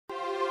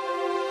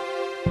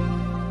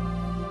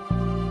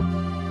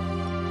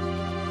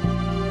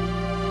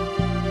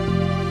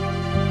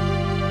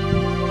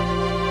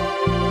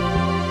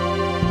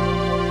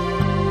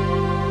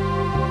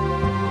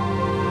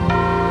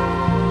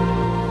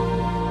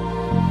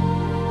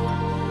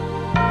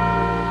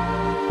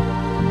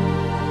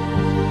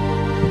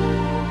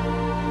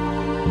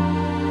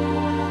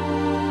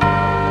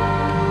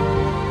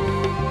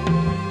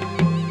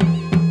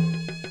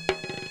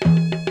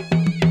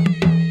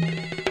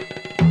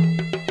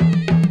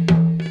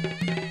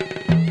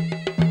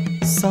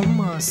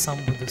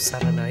සම්බුදු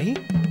සරණයි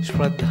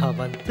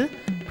ශ්‍රද්ධාවන්ත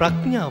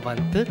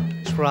ප්‍රඥාවන්ත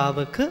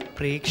ශ්‍රාවක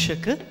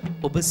ප්‍රේක්ෂක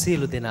ඔබ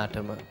සියලු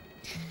දෙනාටම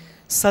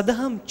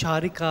සදහම්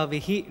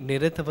චාරිකාවෙහි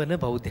නිරත වන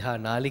බෞද්ධ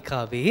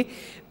නාලිකාවේ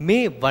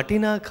මේ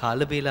වටිනා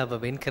කාල වේලාව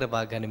වෙන්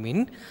කරවා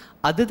ගනිමින්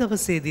අද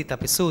දවසේදී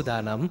අපි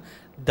සූදානම්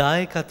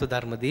දායකත්ව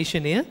ධර්ම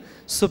දේශනය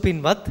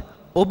සුපින්වත්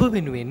ඔබ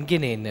වෙනුවෙන්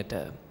ගෙන එන්නට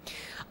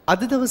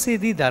අද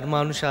දවසේදී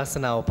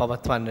ධර්මානුශාසනාව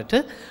පවත්වන්නට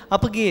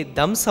අපගේ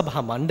ධම්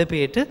සභා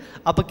මණ්ඩපයේට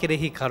අප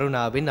කෙරෙහි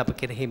කරුණාවෙන් අප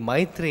කෙරෙහි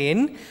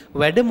මෛත්‍රියෙන්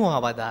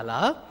වැඩමවා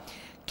වදාලා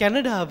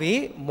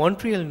කැනඩාවේ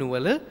මොන්ට්‍රියල්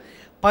නුවර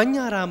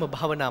පඤ්ඤාරාම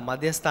භවනා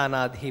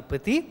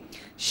මධ්‍යස්ථානාධිපති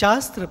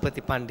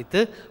ශාස්ත්‍රපති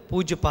පඬිත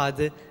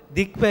පූජ්‍යපාද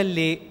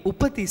දික්වැල්ලේ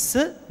උපතිස්ස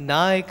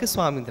නායක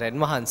ස්වාමීන්ද්‍රයන්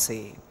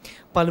වහන්සේ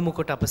පළමු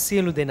කොට අප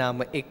සියලු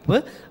දෙනාම එක්ව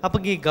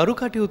අපගේ ගරු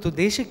කටයුතු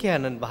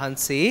දේශකයන්න්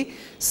වහන්සේ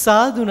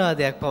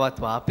සාදුනාදයක්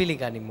පවත්වා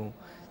පිළිගනිමු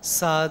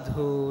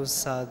සාධු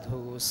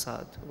සාධු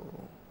සාධු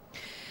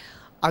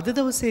අද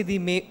දවසේදී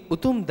මේ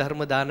උතුම්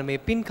ධර්ම දානමේ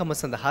පින්කම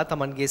සඳහා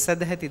Tamanගේ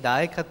සදැහැති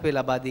දායකත්වය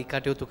ලබා දී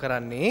කටයුතු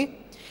කරන්නේ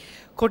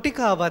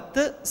කොටිකාවත්ත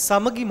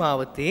සමගි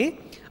මාවතේ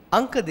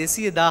අංක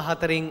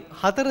 214න්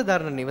 4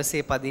 දරණ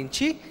නිවසේ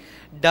පදිංචි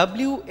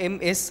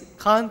WMS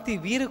කාන්ති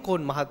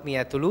වීරකෝන් මහත්මිය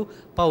ඇතුළු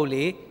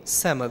පවුලේ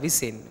සැම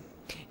විසින්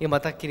ඒ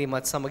මතක්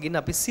කිරීමත් සමගින්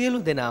අපි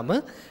සියලු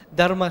දෙනාම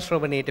ධර්ම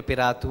ශ්‍රවණයට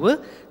පෙර ආතුව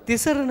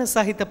තිසරණ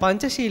සහිත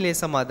පංචශීලයේ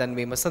සමාදන්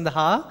වීම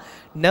සඳහා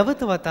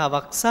නැවත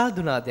වතාවක්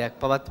සාදුනාදයක්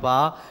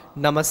පවත්වා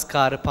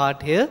නමස්කාර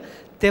පාඨය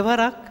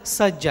තෙවරක්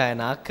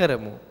සජ්ජායනා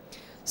කරමු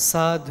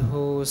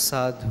සාධු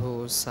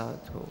සාධු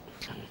සාධු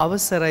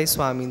අවසරයි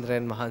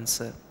ස්වාමීන්ද්‍රයන්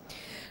වහන්සේ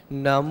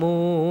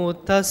නමෝ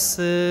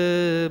තස්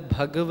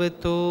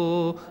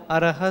භගවතෝ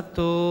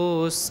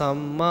අරහතෝ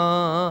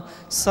සම්මා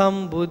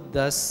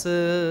සම්බුද්දස්ස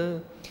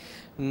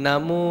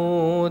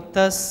නමෝ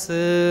තස්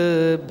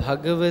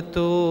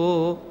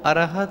භගවතෝ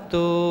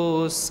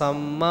අරහතෝ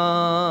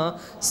සම්මා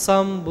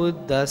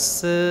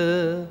සම්බුද්දස්ස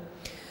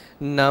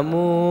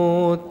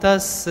නමෝ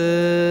තස්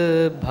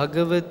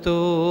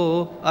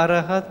භගවතෝ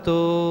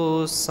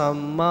අරහතෝ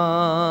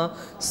සම්මා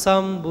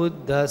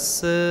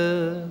සම්බුද්දස්ස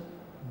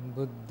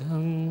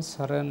බුද්ධං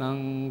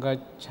සරණං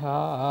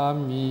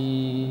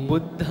ගච්ඡාමි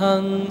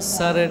බුද්ධං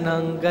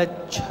සරණං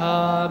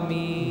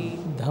ගච්ඡාමි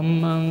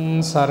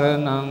ධම්මං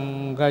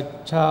සරණං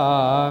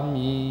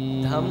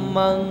ගච්ඡාමි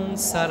ධම්මං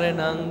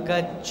සරණං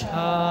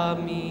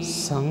ගච්ඡාමි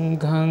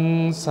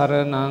සංඝං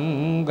සරණං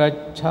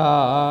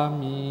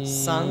ගච්ඡාමි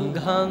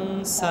සංඝං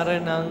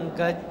සරණං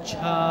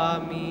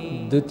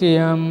ගච්ඡාමි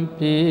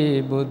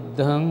ဒ ුතියම්පි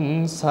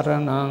බුද්ධං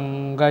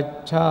සරණං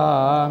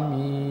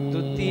ගච්ඡාමි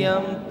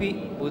ဒ ුතියම්පි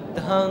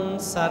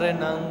බුද්ධං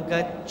සරණං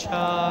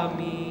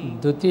ගච්ඡාමි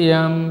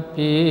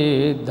ဒ ුතියම්පි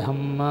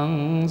ධම්මං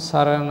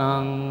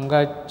සරණං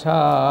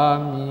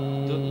ගච්ඡාමි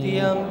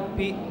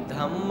ဒ ුතියම්පි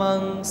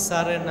ධම්මං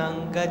සරණං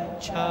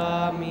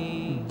ගච්ඡාමි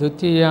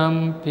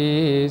ဒ ුතියම්පි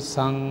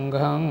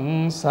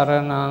සංඝං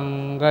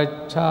සරණං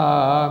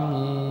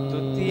ගච්ඡාමි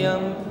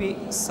ဒ ුතියම්පි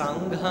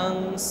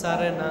සංඝං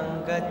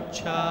සරණං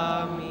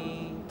ගච්ඡාමි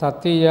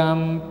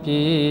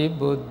තතියම්පි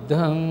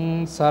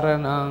බුද්ධං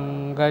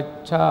සරණං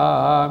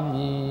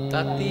ගච්ඡාමි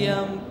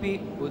තතියම්පි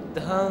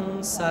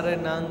බුද්ධං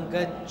සරණං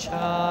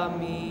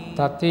ගච්ඡාමි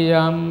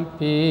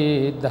තතියම්පි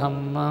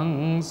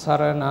ධම්මං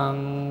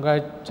සරණං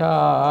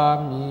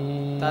ගච්ඡාමි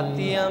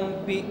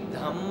තතියම්පි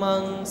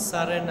ධම්මං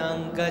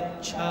සරණං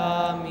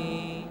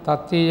ගච්ඡාමි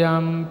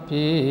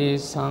තතියම්පි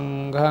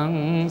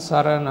සංඝං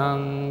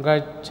සරණං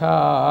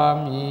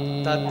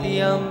ගච්ඡාමි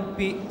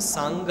තතියම්පි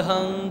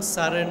සංඝං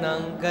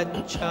සරණං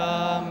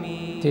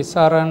ගච්ඡාමි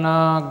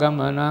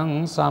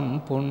තිසරණාගමනං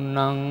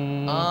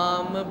සම්පුන්නං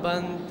ආම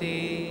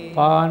බන්තේ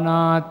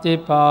පානාති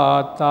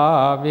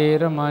පාතා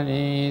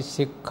වේරමණී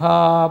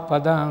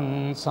සික්ඛාපදං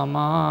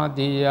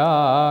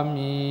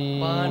සමාදියාමි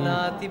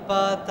පානාති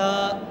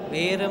පාතා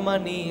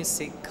වේරමණී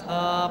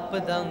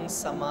සික්ඛාපදං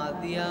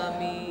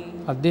සමාදියාමි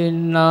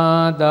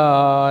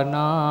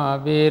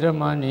අදින්නාදානා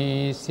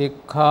වේරමණී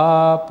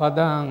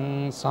සික්ඛාපදං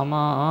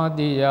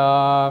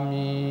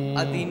සමාදියාමි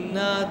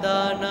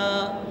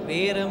අදින්නාදානා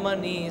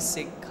වේරමණී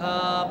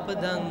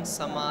සික්ඛාපදං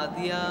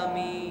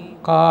සමාදියාමි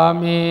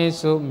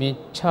කාමේසු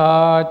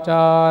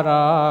මිච්ඡාචාරා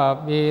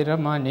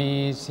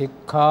වේරමණී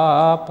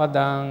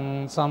සික්ඛාපදං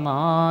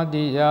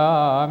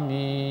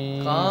සමාදියාමි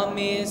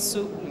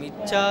කාමේසු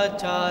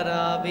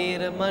මිච්ඡාචාරා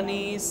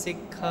වේරමණී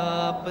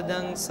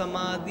සික්ඛාපදං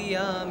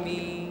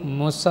සමාදියාමි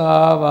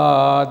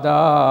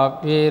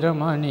මුසාවාදා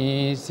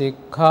වේරමණී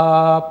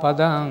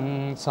සික්ඛාපදං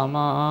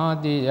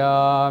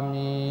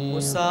සමාදියාමි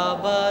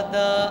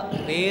මුසාවාදා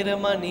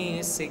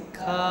වේරමණී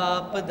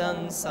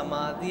සික්ඛාපදං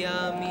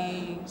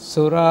සමාදියාමි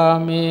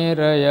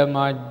සුරාමේරය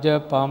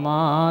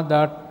මජ්ජපමා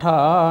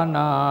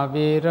දට්ඨානා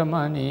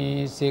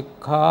වේරමණී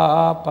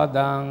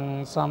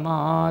සික්ඛාපදං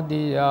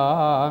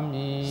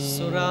සමාදියාමි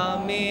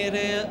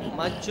සුරාමේරය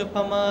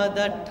මජ්ජපමා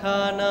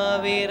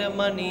දට්ඨානා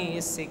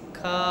වේරමණී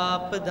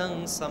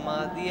සික්ඛාපදං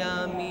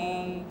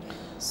සමාදියාමි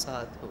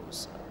සාධු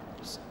සාධු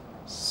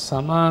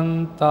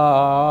समन्ता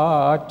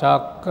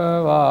चक्रवालेषु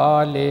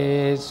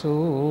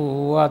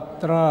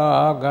अत्रा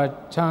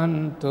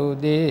गच्छन्तु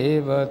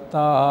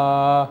देवता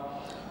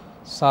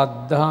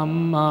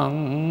सद्धम्मं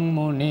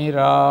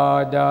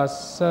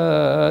मुनिराजस्स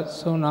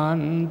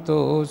सुनन्तु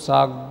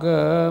सग्ग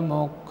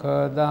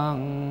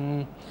मोक्षदं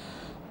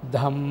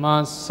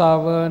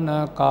धम्मස්සවන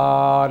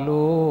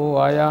කාලෝ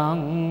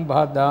අයං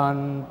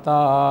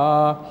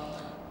භදන්තා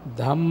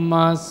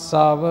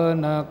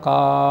ධම්මස්සවන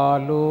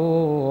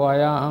කාලෝ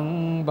අයං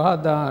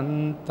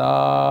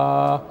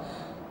භදන්තා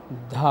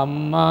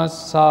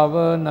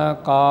ධම්මස්සවන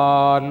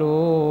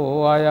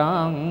කාලෝ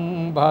අයං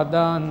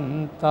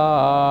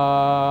භදන්තා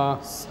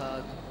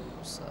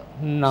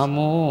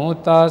නමෝ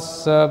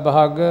තස්ස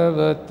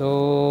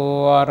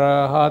භගවතෝ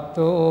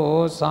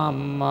අරහතෝ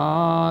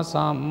සම්මා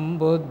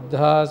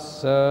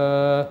සම්බුද්දස්ස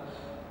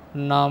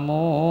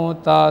නමෝ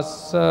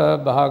තස්ස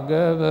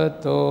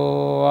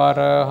භගවතෝ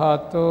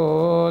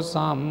අරහතෝ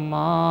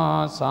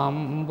සම්මා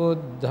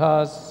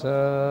සම්බුද්දස්ස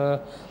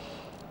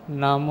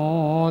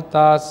නමෝ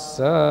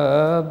තස්ස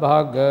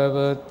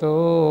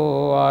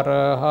භගවතෝ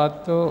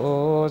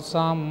අරහතෝ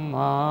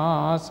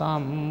සම්මා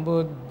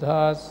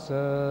සම්බුද්දස්ස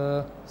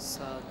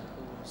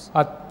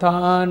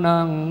අත්තානං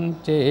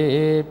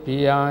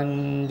චේපියංජඤ්ඤා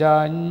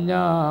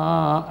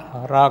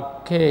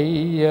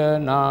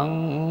රක්ඛේයනං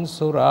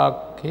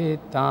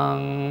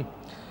සුරක්ඛිතං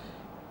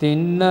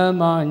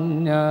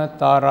තින්නමඤ්ඤ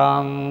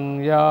තරං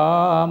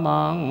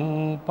යාමං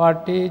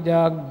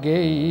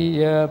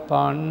පටිජග්ගේය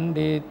පණ්ඩිතෝති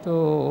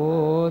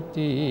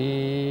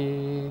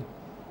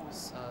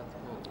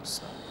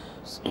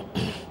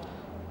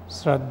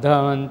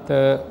ශ්‍රද්ධාවන්ත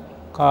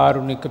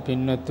කාරුණික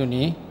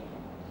පින්වත්නි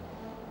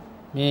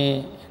මේ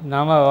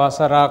නව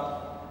වසරක්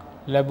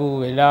ලැබූ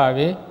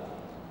වෙලාවේ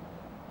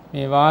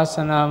මේ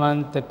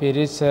වාසනාවන්ත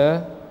පිරිස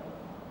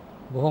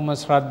බොහොම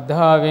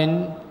ශ්‍රද්ධාවෙන්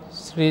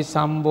ශ්‍රී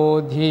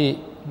සම්බෝධි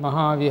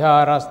මහා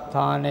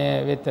විහාරස්ථානය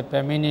වෙත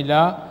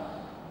පැමිණිලා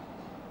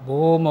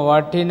බොහොම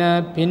වටින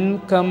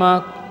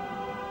පින්කමක්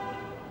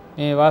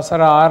මේ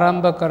වසර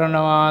ආරම්භ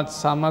කරනවත්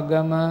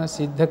සමගම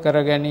සිද්ධ කර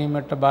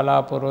ගැනීමට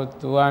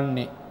බලාපොරොත්තු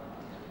වන්නේ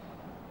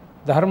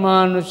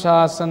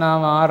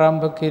ධර්මානුශාසනාව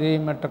ආරම්භ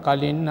කිරීමට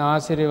කලින්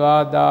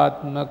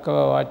ආශිර්වාදාත්මකව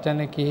වචන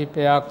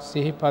කිහිපයක්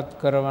සිහිපත්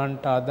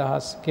කරවන්නට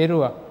අදහස්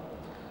කෙරුවා.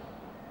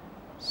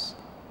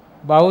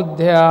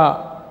 බෞද්ධයා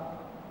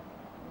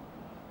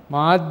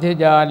මාධ්‍ය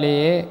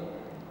ජාලයේ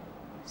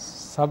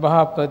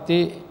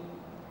සභාපති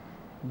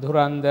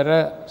ධුරන්දර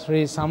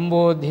ශ්‍රී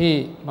සම්බෝධි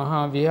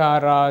මහා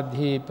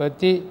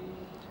විහාරාධිපති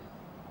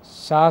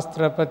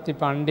ශාස්ත්‍රපති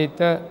පණ්ඩිත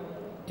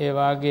ඒ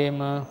වගේම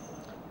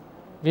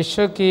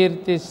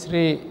විශ්වකීර්ති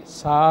ශ්‍රී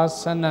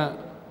ශාසන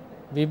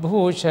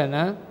විභූෂණ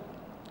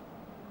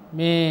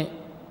මේ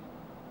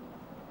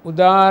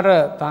උදාර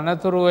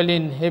තනතුරු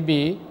වලින්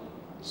හෙබි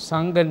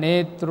සංඝ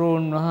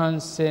නේත්‍රූන්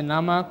වහන්සේ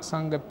නමක්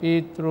සංඝ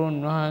පීත්‍රූන්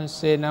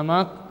වහන්සේ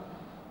නමක්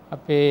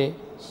අපේ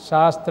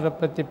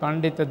ශාස්ත්‍රපති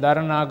පණ්ඩිත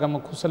දරණාගම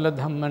කුසල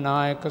ධම්ම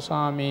නායක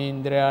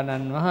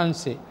ස්වාමීන්ද්‍රයාණන්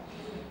වහන්සේ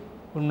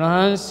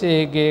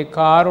උන්වහන්සේගේ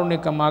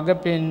කාරුණික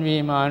මඟ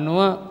පෙන්වීම අනුව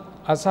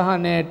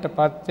අසහනයට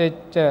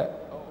පත්වෙච්ච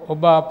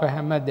ඔබ අප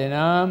හැම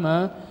දෙනාම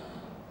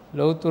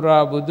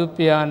ලෞතුරා බුදු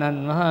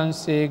පියාණන්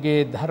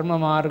වහන්සේගේ ධර්ම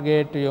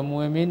මාර්ගයට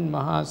යොමු වෙමින්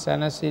මහා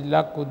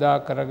සැනසෙල්ලක් උදා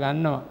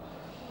කරගන්නවා.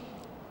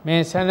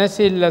 මේ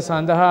සැනසෙල්ල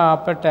සඳහා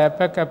අපට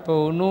අපකැප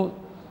වුණු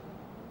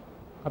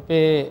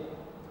අපේ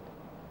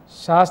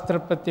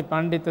ශාස්ත්‍රපති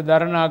පණ්ඩිත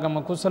දරණාගම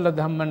කුසල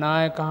ධම්ම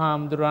නායක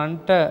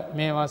හාමුදුරන්ට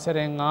මේ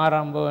වසරෙන්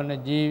ආරම්භ වන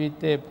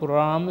ජීවිතේ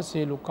පුරාම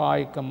සියලු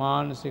කායික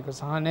මානසික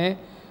සහනේ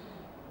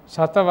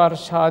शत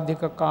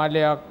वर्षाधिक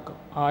කාලයක්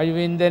ආයු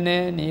වින්දනය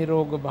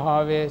නිරෝග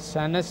භාවයේ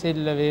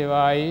සැනසෙල්ල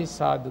වේවායි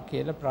සාදු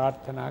කියලා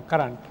ප්‍රාර්ථනා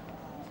කරන්න.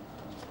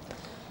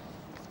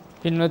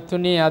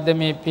 පින්වත්නි අද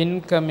මේ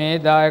පින්කමේ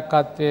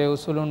දායකත්වයේ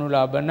උසුලුණු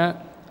ලබන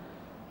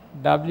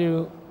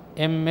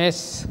WMS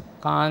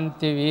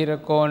කාන්ති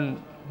වීරකෝන්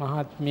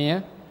මහත්මිය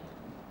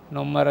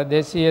නොම්බර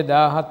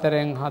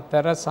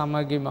 214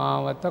 සමගි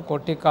මාවත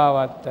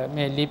කොටිකාවත්ත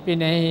මේ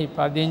ලිපිනෙහි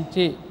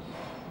පදිංචි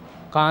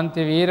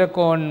කාන්ති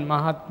වීරකෝන්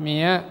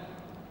මහත්මිය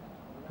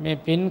මේ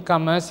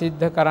පින්කම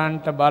සිද්ධ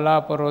කරන්නට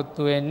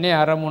බලාපොරොත්තු වෙන්නේ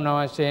අරමුණ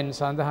වශයෙන්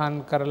සඳහන්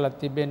කරලා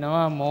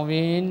තිබෙනවා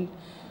මොවින්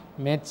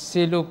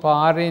මෙත්සිලු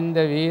පාරින්ද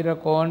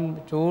වීරකෝන්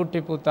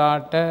චූටි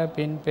පුතාට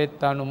පින්පෙත්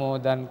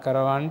අනුමෝදන්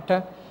කරවන්නට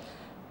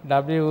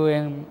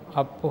WM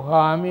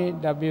Appuhami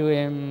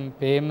WM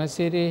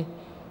Pemasiri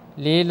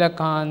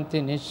ලීලකාන්ති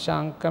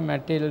Nissanka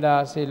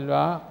Matilda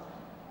Silva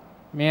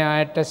මේ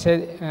අයට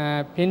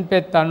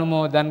පින්පෙත්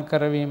අනුමෝදන්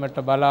කරවීමට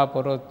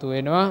බලාපොරොත්තු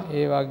වෙනවා.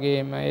 ඒ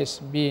වගේම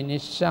SB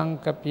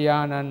නිශ්ශංක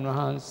පියාණන්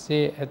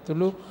වහන්සේ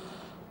ඇතුළු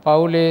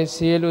පවුලේ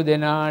සියලු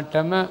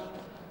දෙනාටම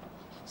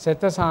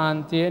සෙත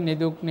සාන්තිය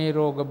නිදුක්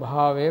නිරෝග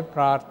භාවය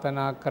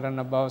ප්‍රාර්ථනා කරන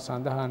බව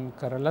සඳහන්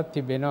කරලා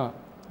තිබෙනවා.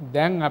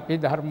 දැන් අපි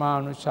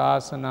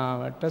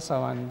ධර්මානුශාසනාවට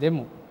සවන්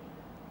දෙමු.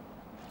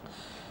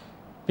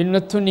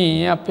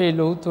 පින්වත්නි අපේ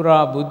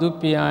ලෞතුරා බුදු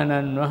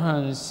පියාණන්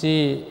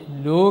වහන්සේ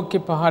ලෝකෙ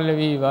පහළ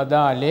වී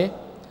වදාළේ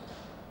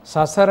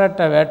සසරට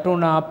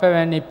වැටුණ අප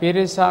වැනි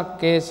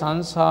පිරිසක් ඒ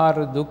සංසාර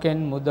දුකෙන්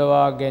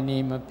මුදවා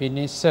ගැනීම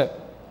පිණිස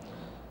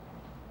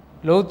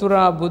ලෞතර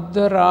බුද්ධ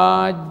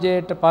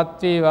රාජ්‍යයට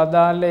පත්වී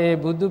වදාළේ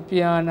බුදු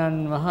පියාණන්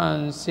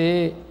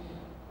වහන්සේ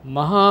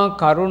මහා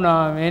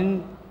කරුණාවෙන්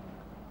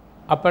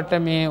අපට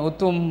මේ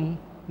උතුම්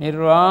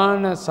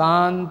නිර්වාණ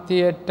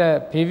සාන්තියට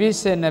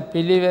පිවිසෙන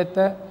පිළිවෙත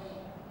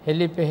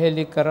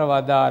හෙළිපෙහෙළි කර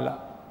වදාලා.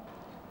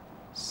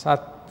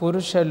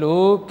 සත්පුරුෂ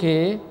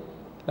ලෝකේ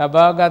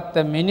ලබාගත්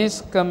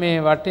මිනිස්කමේ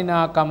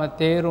වටිනාකම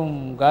තේරුම්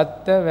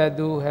ගත්ත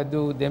වැදූ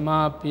හැදූ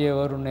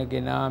දෙමාපියවරුන්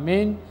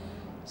ගෙනාමින්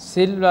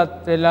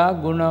සිල්වත් වෙලා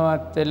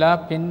ගුණවත් වෙලා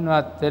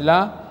පින්වත්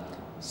වෙලා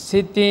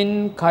සිතින්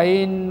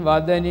කයින්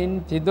වදනින්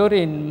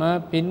තිදොරින්ම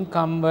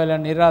පින්කම්වල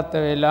නිරත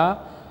වෙලා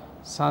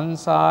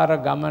සංසාර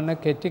ගමන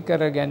කෙටි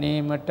කර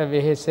ගැනීමට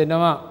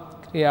වෙහෙසෙනවා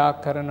ක්‍රියා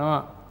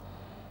කරනවා.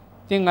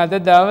 ඉතින් අද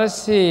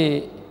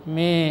දවසේ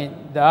මේ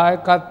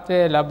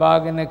දායකත්වයේ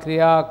ලබාගෙන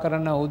ක්‍රියා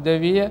කරන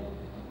උදවිය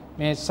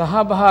මේ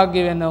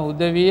සහභාගී වෙන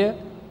උදවිය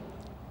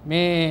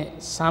මේ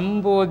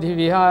සම්බෝධි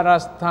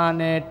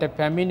විහාරස්ථානයට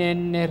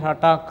පැමිණෙන්නේ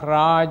රටක්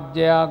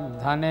රාජ්‍යයක්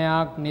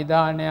ධනයක්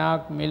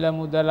නිධානයක් මිල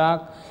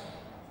මුදලක්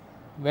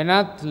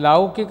වෙනත්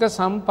ලෞකික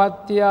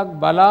සම්පත්තියක්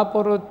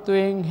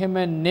බලාපොරොත්තුවෙන් හැම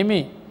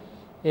නෙමෙයි.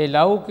 ඒ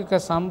ලෞකික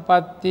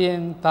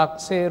සම්පත්තියෙන්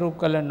තක්සේරු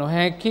කළ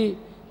නොහැකි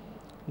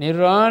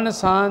නිර්වාණ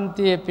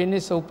සාන්තිය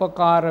පිණිස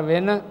උපකාර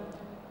වෙන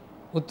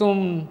උතුම්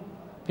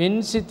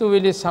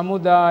පින්සිතුවිලි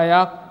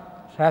සමුදායක්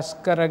රැස්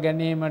කර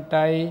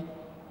ගැනීමටයි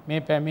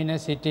මේ පැමිණ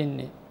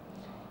සිටින්නේ.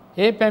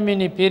 ඒ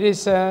පැමිණි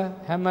පිරිස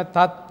හැම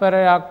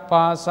තත්පරයක්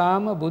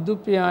පාසාම බුදු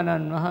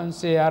පියාණන්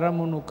වහන්සේ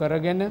අරමුණු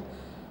කරගෙන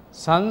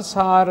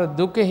සංසාර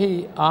දුකෙහි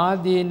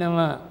ආදීනව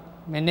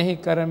මෙනෙහි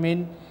කරමින්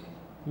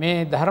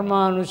මේ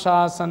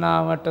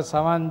ධර්මානුශාසනාවට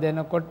සවන්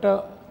දෙනකොට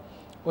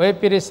ඔය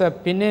පිරිස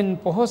පිනෙන්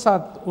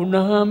පොහොසත්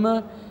වුණහම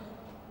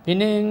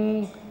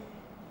පිනෙන්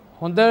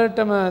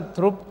හොඳටම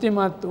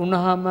තෘප්තිමත්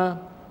වුණහම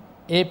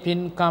ඒ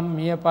පින්කම්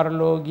මිය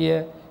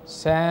පරලෝකීය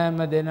සෑම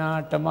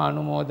දෙනාටම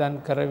අනුමෝදන්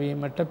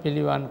කරවීමට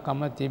පිළිවන්කම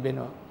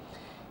තිබෙනවා.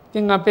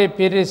 ඉතින් අපේ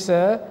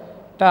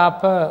පිරිසට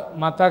අප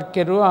මතක්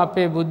කෙරුවා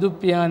අපේ බුදු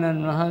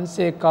පියාණන්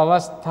වහන්සේ එක්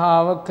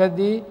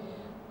අවස්ථාවකදී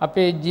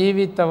අපේ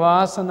ජීවිත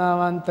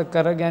වාසනාවන්ත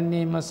කර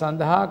ගැනීම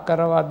සඳහා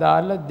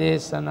කරවදාළ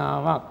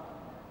දේශනාවක්.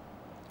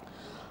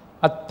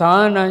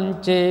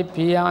 අත්තානංචේ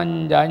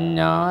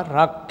පියංජඤ්ඤා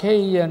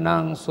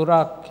රක්ඛේයනං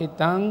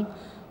සුරක්ඛිතං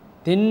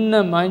තින්න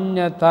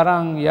මඤ්ඤ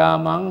තරං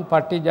යාමං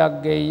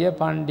පටිජග්ගේය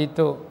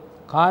පණ්ඩිතෝ.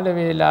 කාල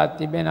වේලා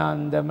තිබෙන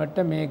අන්දමට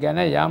මේ ගැන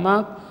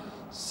යමක්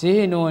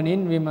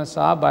සිහිනුවණින්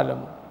විමසා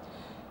බලමු.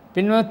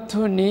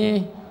 පින්වත්තුනි,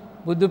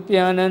 බුදු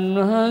පියාණන්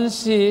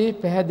වහන්සේ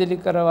පැහැදිලි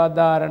කර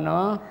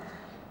වදාරනවා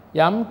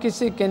යම්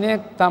කිසි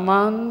කෙනෙක්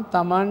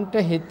තමන්ට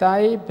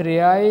හිතයි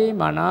ප්‍රියයි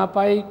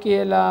මනාපයි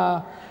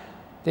කියලා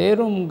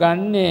තේරුම්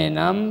ගන්නේ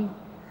නම්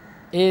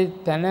ඒ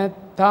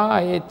තැනැත්තා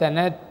ඒ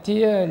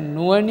තැනැත්තිය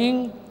නුවණින්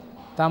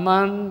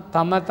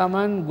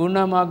තමන් ගුණ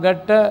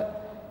මගට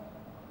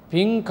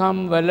පින්කම්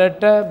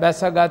වලට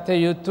බැසගත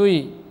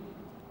යුතුයි.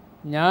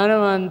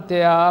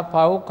 ඥානවන්තයා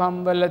පව්කම්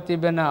වල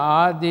තිබෙන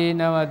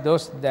ආදීනව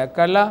දොස්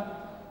දැකලා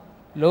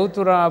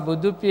ලෞතර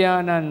බුදු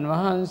පියාණන්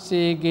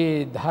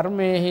වහන්සේගේ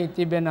ධර්මයේ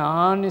තිබෙන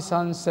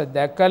ආනිසංස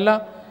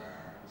දැකලා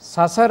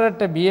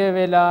සසරට බිය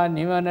වෙලා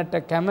නිවනට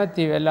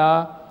කැමති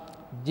වෙලා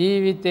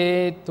ජීවිතේ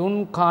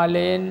 3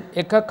 කාලයෙන්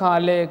එක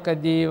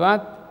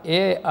කාලයකදීවත්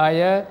ඒ අය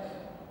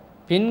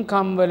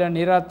පින්කම් වල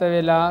නිරත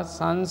වෙලා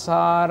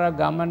සංසාර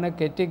ගමන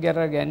කෙටි කර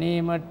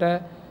ගැනීමට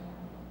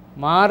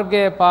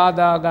මාර්ගය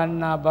පාදා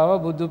ගන්නා බව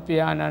බුදු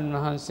පියාණන්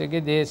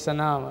වහන්සේගේ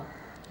දේශනාව.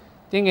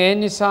 ඉතින් ඒ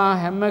නිසා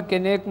හැම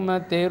කෙනෙක්ම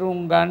තේරුම්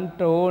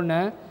ගන්නට ඕන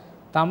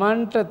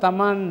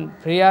තමන්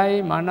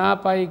ප්‍රියයි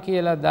මනාපයි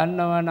කියලා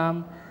දන්නවනම්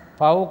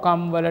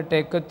පව්කම් වලට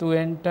එකතු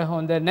වෙන්න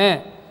හොඳ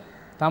නැහැ.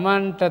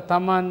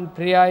 තමන්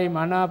ප්‍රියයි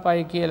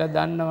මනාපයි කියලා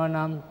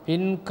දන්නවනම්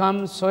පින්කම්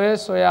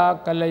සොයා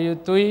කළ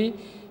යුතුයි.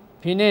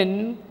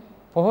 පිනෙන්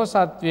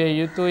පොහොසත් විය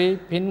යුතුයි.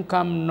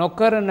 පින්කම්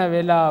නොකරන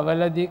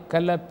වෙලාවලදී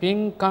කළ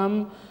පින්කම්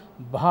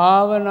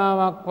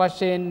භාවනාවක්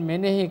වශයෙන්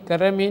මෙනෙහි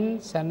කරමින්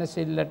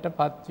සැනසෙල්ලට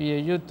පත්විය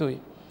යුතුයි.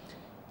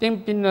 ඉතින්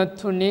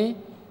පින්වත්තුනි,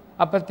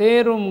 අප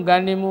තේරුම්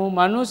ගනිමු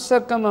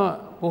මනුස්සකම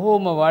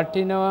බොහෝම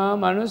වටිනවා.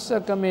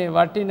 මනුස්සකමේ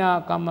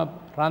වටිනාකම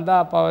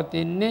රඳා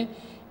පවතින්නේ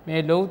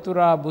මේ ලෞතර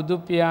බුදු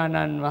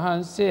පියාණන්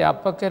වහන්සේ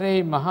අප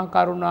කෙරෙහි මහා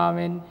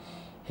කරුණාවෙන්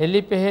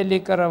හෙළිපෙහෙළි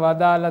කර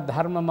වදාළ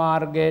ධර්ම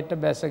මාර්ගයට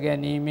බැස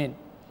ගැනීමෙන්.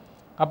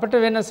 අපට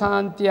වෙන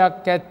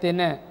සාන්තියක් ඇත්තේ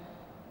නැහැ.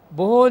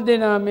 බොහෝ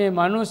දෙනා මේ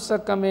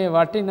මනුස්සකමේ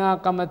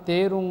වටිනාකම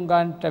තේරුම්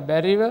ගන්නට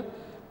බැරිව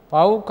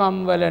පව්කම්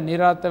වල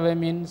නිරත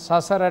වෙමින්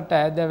සසරට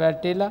ඇද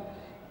වැටිලා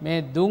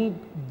මේ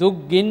දුක්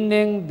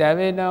ගින්නෙන්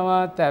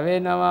දැවෙනවා,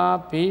 තැවෙනවා,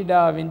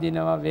 පීඩා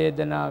විඳිනවා,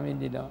 වේදනා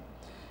විඳිනවා.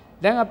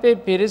 දැන් අපේ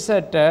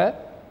පිරිසට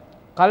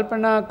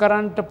කල්පනා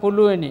කරන්නට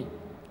පුළුවනි.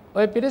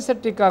 ඔය පිරිස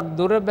ටිකක්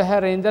දුර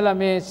බැහැර ඉඳලා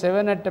මේ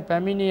සෙවණට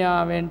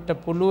පැමිණියා වෙන්න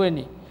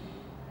පුළුවනි.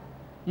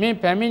 මේ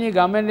පැමිණි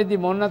ගමනේදී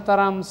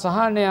මොනතරම්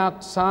සහනයක්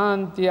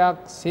සාන්තියක්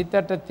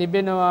සිතට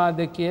තිබෙනවාද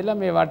කියලා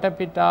මේ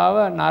වටපිටාව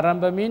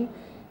නරඹමින්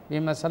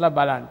විමසලා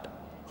බලන්න.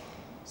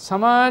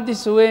 සමාධි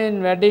සුවයෙන්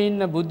වැඩ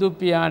ඉන්න බුදු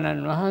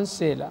පියාණන්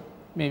වහන්සේලා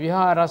මේ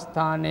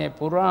විහාරස්ථානයේ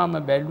පුරාම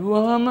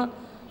බැලුවහම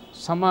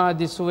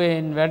සමාධි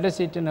සුවයෙන් වැඩ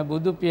සිටින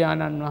බුදු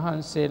පියාණන්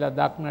වහන්සේලා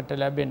දක්නට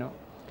ලැබෙනවා.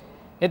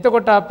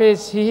 එතකොට අපේ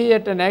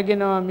සිහියට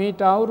නැගෙනවා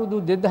මීට අවුරුදු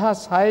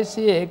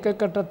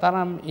 2601කට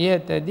තරම්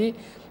ඉහතදී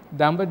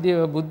දඹදිව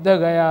බුද්ධ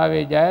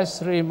ගයාවේ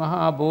ජයශ්‍රී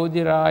මහා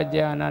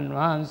බෝධිරාජානන්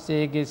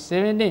වහන්සේගේ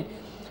සෙවෙනි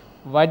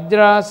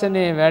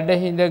වජ්‍රාසනයේ වැඩ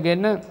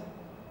හිඳගෙන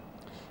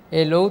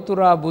ඒ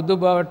ලෞතුරා බුදු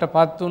බවට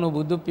පත් වුණු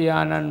බුදු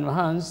පියාණන්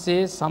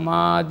වහන්සේ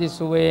සමාධි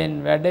සුවයෙන්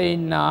වැඩ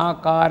ඉන්න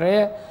ආකාරය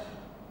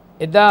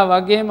එදා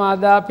වගේම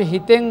අද අපි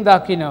හිතෙන්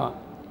දකිනවා.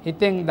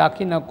 හිතෙන්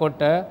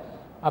දකිනකොට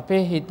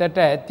අපේ හිතට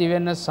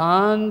ඇතිවෙන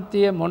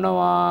සාන්තිය මොන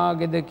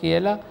වාගේද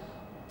කියලා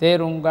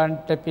තේරුම්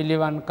ගන්නට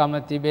පිළිවන්කම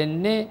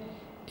තිබෙන්නේ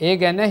ඒ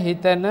ගැන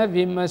හිතන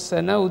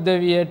විමසන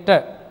උදවියට.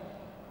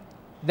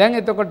 දැන්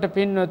එතකොට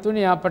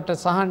පින්වතුනි අපට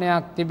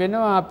සහනයක්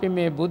තිබෙනවා අපි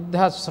මේ බුද්ධ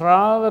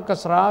ශ්‍රාවක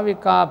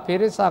ශ්‍රාවිකා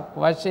පිරිසක්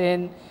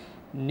වශයෙන්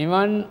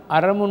නිවන්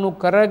අරමුණු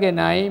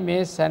කරගෙනයි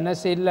මේ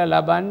සැනසෙල්ල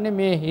ලබන්නේ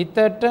මේ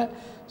හිතට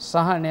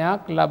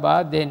සහනයක්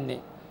ලබා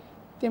දෙන්නේ.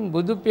 ඉතින්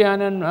බුදු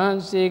පියාණන්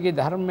වහන්සේගේ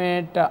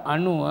ධර්මයට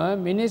අනුව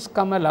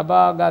මිනිස්කම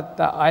ලබාගත්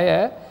අය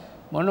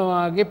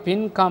මොනවාගේ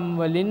පින්කම්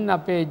වලින්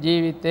අපේ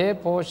ජීවිතය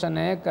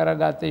පෝෂණය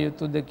කරගත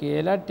යුතුද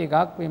කියලා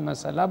ටිකක්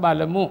විමසලා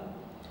බලමු.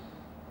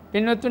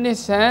 පින්වතුනි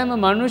සෑම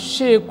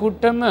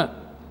මිනිස්සෙකුටම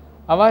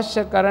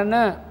අවශ්‍ය කරන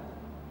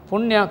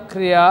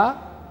පුණ්‍යක්‍රියා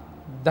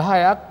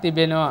 10ක්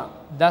තිබෙනවා.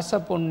 දස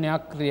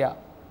පුණ්‍යක්‍රියා.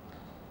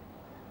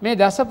 මේ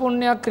දස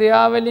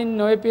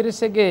පුණ්‍යක්‍රියාවලින් ඔය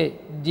පිරිසගේ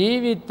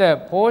ජීවිත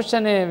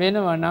පෝෂණය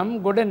වෙනවා නම්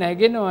ගොඩ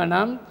නැගෙනවා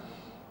නම්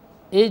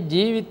ඒ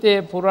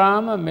ජීවිතයේ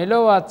පුරාම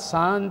මෙලොවත්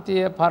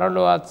සාන්තිය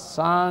පරලොවත්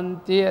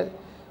සාන්තිය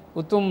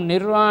උතුම්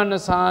නිර්වාණ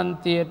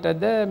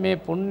සාන්තියටද මේ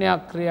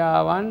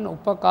පුණ්‍යක්‍රියාවන්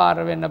උපකාර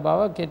වෙන බව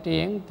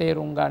කෙටියෙන්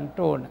තේරුම් ගන්න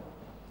ඕන.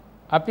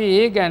 අපි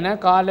ඒ ගැන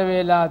කාල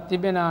වේලා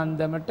තිබෙන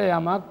අන්දමට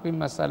යමක්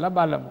විමසලා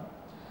බලමු.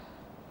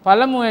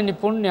 පළමුවෙනි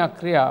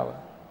පුණ්‍යක්‍රියාව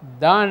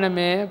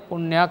දානමය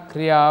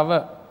පුණ්‍යක්‍රියාව.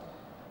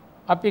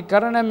 අපි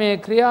කරන මේ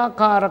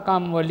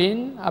ක්‍රියාකාරකම් වලින්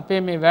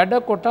අපේ මේ වැඩ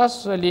කොටස්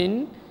වලින්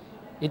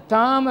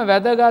ඊටාම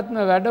වැදගත්ම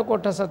වැඩ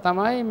කොටස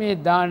තමයි මේ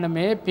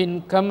දානමය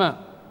පින්කම.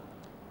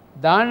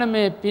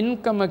 දානමය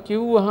පින්කම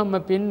කිව්වහම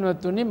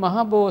පින්වතුනි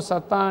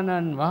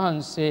මහබෝසතාණන්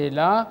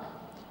වහන්සේලා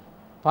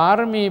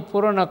පාරමී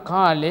පුරණ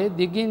කාලේ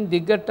දිගින්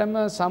දිගටම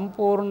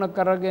සම්පූර්ණ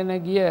කරගෙන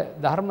ගිය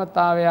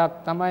ධර්මතාවයක්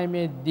තමයි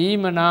මේ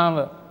දීමනාව.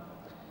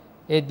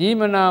 ඒ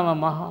දීමනාව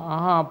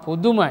මහා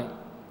පුදුමයි.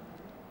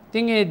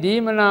 ඉතින් ඒ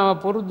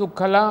දීමනාව පුරුදු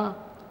කළා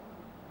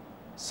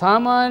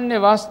සාමාන්‍ය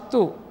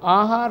වස්තු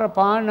ආහාර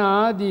පාන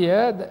ආදිය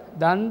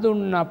දන්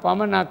දුන්න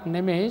පමණක්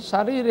නෙමෙයි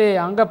ශරීරයේ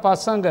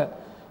අංගපසංග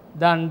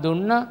දන්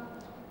දුන්න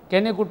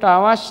කෙනෙකුට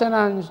අවශ්‍ය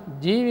නම්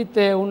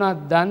ජීවිතේ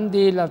උනත් දන්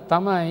දීලා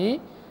තමයි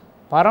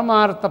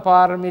පරමාර්ථ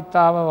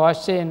පාරමිතාව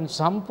වශයෙන්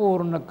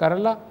සම්පූර්ණ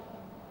කරලා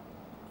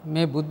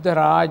මේ බුද්ධ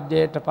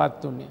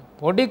රාජ්‍යයටපත් උනේ.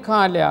 පොඩි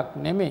කාලයක්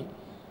නෙමෙයි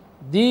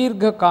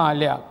දීර්ඝ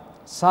කාලයක්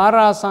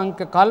සාරාංශක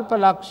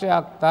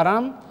කල්පලක්ෂයක්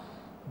තරම්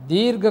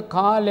දීර්ඝ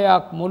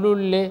කාලයක්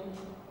මුළුල්ලේ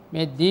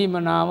මේ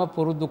දීමනාව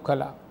පුරුදු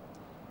කළා.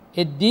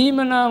 ඒ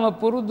දීමනාව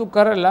පුරුදු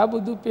කරලා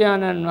බුදු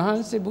පියාණන්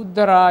වහන්සේ බුද්ධ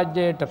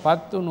රාජ්‍යයට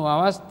පත් වුණු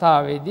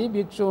අවස්ථාවේදී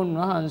භික්ෂූන්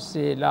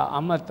වහන්සේලා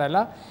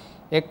අමතලා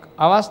එක්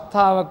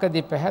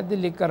අවස්ථාවකදී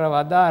පැහැදිලි කර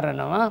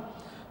වදාරනවා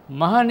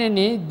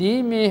මහණෙනි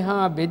දීමේ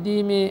හා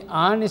බෙදීමේ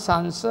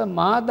ආනිසංස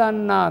මා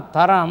දන්නා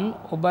තරම්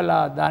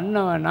ඔබලා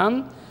දන්නවනම්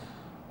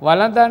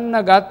වළඳන්න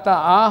ගත්ත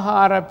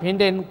ආහාර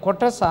පිඬෙන්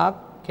කොටසක්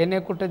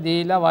කෙනෙකුට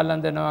දීලා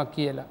වළඳනවා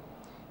කියලා.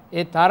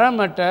 ඒ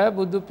තරමට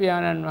බුදු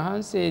පියාණන්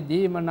වහන්සේ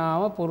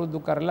දීමනාව පුරුදු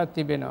කරලා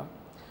තිබෙනවා.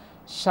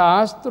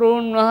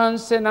 ශාස්ත්‍රූන්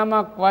වහන්සේ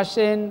නමක්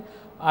වශයෙන්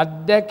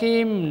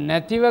අත්දැකීම්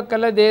නැතිව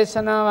කළ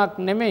දේශනාවක්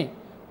නෙමෙයි.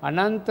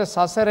 අනන්ත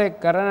සසරේ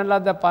කරන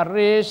ලද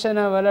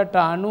පර්යේෂණ වලට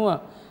අනුව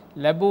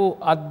ලැබූ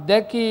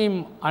අත්දැකීම්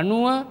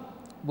අනුව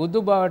බුදු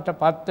බවට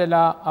පත්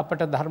වෙලා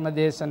අපට ධර්ම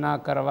දේශනා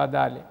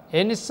කරවදාලේ.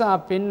 ඒ නිසා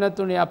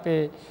පින්නතුනි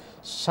අපේ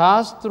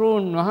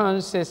ශාස්ත්‍රූන්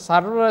වහන්සේ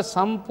සර්ව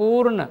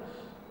සම්පූර්ණ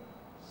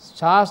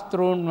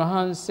ශාස්ත්‍රූන්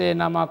වහන්සේ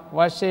නමක්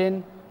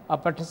වශයෙන්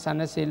අපට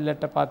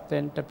සැනසෙල්ලට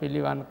පත්වෙන්න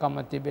පිළිවන්කම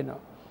තිබෙනවා.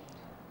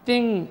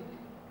 ඉතින්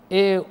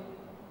ඒ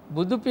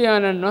බුදු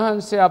පියාණන්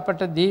වහන්සේ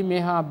අපට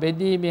දීමේ හා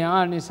බෙදීමේ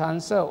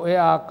ආනිසංස ඔය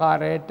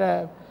ආකාරයට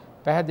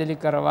පැහැදිලි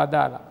කර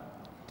වදාලා.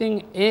 ඉතින්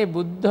ඒ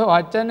බුද්ධ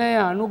වචනය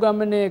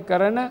අනුගමනය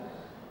කරන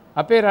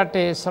අපේ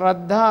රටේ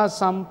ශ්‍රද්ධා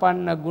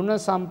සම්පන්න ගුණ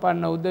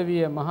සම්පන්න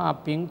උදවිය මහා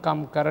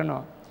පින්කම්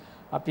කරනවා.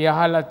 අපි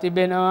අහලා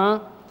තිබෙනවා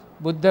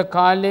බුද්ධ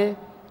කාලේ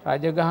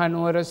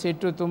රජගහනුවර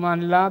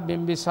සිටුතුමන්ලා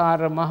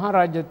බිම්බිසාර මහ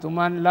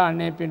රජතුමන්ලා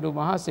අනේපිඬු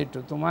මහ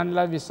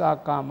සිටුතුමන්ලා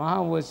විසාකා මහ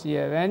වසිය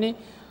වැනි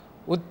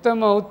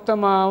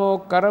උත්තමාවෝ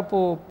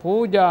කරපු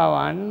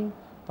පූජාවන්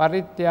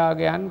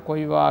පරිත්‍යාගයන්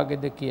කොයි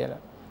වාගේද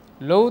කියලා.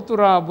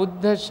 ලෞතුරා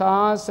බුද්ධ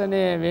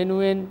ශාසනය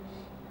වෙනුවෙන්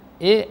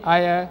ඒ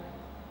අය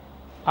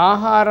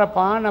ආහාර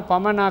පාන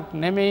පමණක්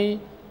නෙමෙයි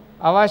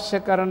අවශ්‍ය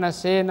කරන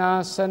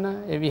සේනාසන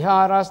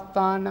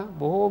විහාරස්ථාන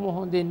බොහෝම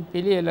හොඳින්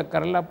පිළියෙල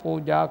කරලා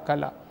පූජා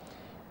කළා.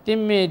 ඉතින්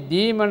මේ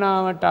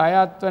දීමනාවට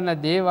අයත් වන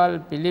දේවල්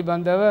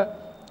පිළිබඳව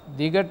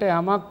දිගට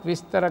යමක්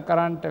විස්තර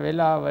කරන්නට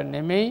වෙලාව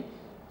නෙමෙයි.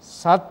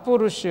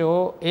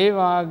 සත්පුරුෂයෝ ඒ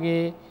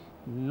වාගේ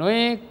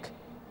නොඑක්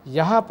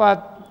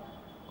යහපත්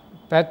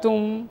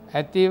පැතුම්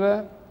ඇතිව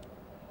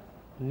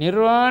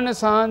නිර්වාණ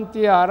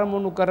සාන්තිය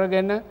අරමුණු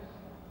කරගෙන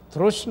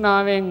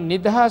තෘෂ්ණාවෙන්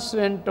නිදහස්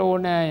වෙන්න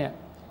ඕනෑය.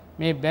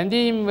 මේ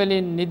බැඳීම්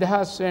වලින්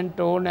නිදහස් වෙන්න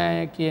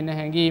ඕනෑය කියන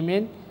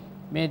හැඟීමෙන්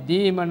මේ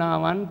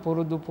දීමනාවන්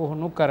පුරුදු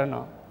පුහුණු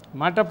කරනවා.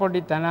 මට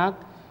පොඩි තනක්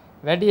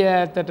වැඩි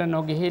ඈතට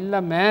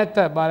නොගිහිල්ලා මෑත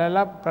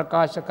බලලා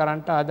ප්‍රකාශ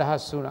කරන්නට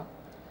අදහස් වුණා.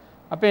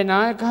 අපේ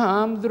නායක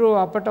හාමුදුරුවෝ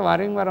අපට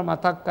වරින් වර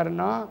මතක්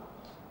කරනවා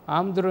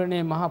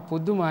හාමුදුරුවනේ මහ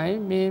පුදුමයි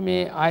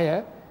මේ අය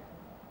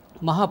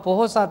මහ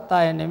පොහොසත්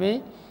අය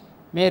නෙමෙයි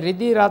මේ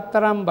රිදී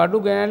රත්තරම් බඩු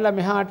ගෙනල්ලා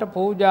මෙහාට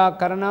පූජා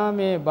කරනවා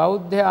මේ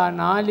බෞද්ධයා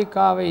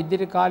නාලිකාව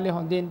ඉදිරි කාලේ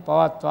හොඳින්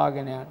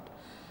පවත්වාගෙන යන්න.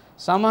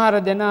 සමහර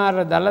දෙනා අර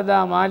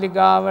දලදා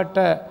මාලිගාවට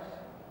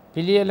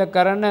පිළියෙල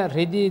කරන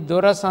රිදී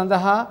දොර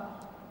සඳහා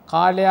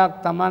කාලයක්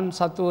Taman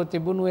සතුව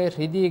තිබුණු ඒ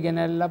රිදී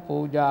ගෙනල්ලා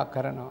පූජා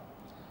කරනවා.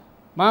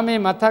 මම මේ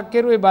මතක්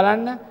කරුවේ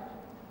බලන්න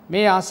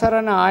මේ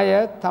අසරණ අය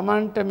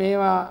Tamanට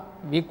මේවා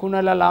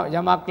විකුණලා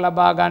යමක්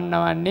ලබා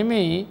ගන්නව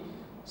නෙමෙයි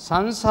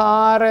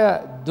සංසාර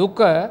දුක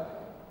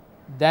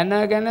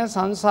දැනගෙන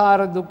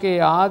සංසාර දුකේ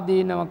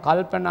ආදීනව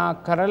කල්පනා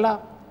කරලා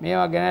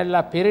මේවා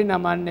ගෙනල්ලා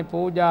පිරිනමන්නේ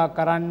පූජා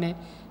කරන්නේ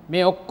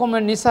මේ ඔක්කොම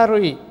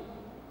નિසරුයි.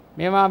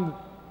 මේවා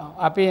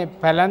අපි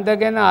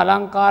පැලඳගෙන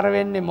අලංකාර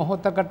වෙන්නේ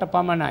මොහොතකට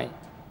පමණයි.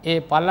 ඒ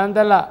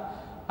පළඳලා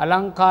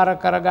අලංකාර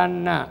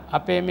කරගන්න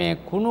අපේ මේ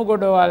කුණු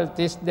ගොඩවල්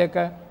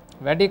 32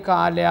 වැඩි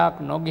කාලයක්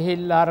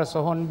නොගිහිල්ලා අර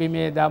සොහොන්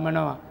බිමේ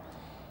දමනවා.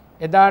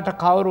 එදාට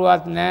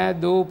කවුරුවත් නැහැ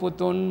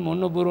දූපුතුන්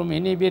මුණුබුරු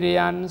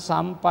මිනිබිරියන්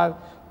සම්පත්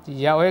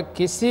ඔය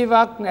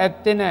කිසිවක්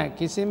ඇත්තේ නැහැ.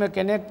 කිසිම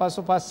කෙනෙක්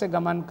පසුපස්සේ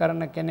ගමන්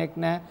කරන කෙනෙක්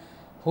නැහැ.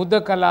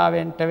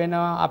 හුදකලාවෙන්ට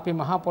වෙනවා. අපි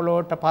මහ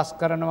පොළොවට පස්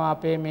කරනවා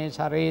අපේ මේ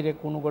ශරීරේ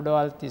කුණු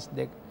ගොඩවල්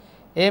 32.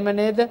 එහෙම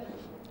නේද?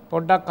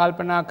 පොඩ්ඩක්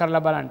කල්පනා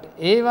කරලා බලන්න.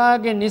 ඒ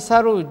වාගේ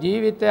નિසරු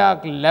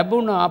ජීවිතයක්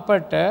ලැබුණ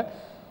අපට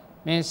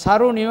මේ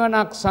සරු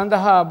නිවනක්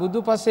සඳහා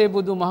බුදුපසේ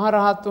බුදු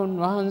මහරහතුන්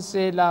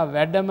වහන්සේලා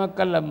වැඩම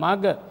කළ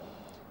මඟ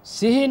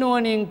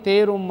සිහිනුවණින්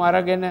තේරුම්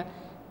අරගෙන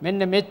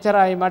මෙන්න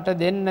මෙච්චරයි මට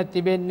දෙන්න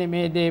තිබෙන්නේ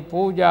මේ දේ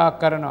පූජා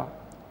කරනවා.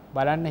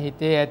 බලන්න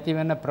හිතේ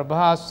ඇතිවන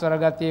ප්‍රභාස්වර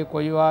ගතිය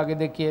කොයි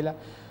වාගේද කියලා.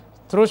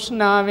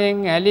 තෘෂ්ණාවෙන්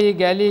ඇලි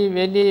ගැලි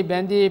වෙලි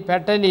බැඳී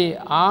පැටලි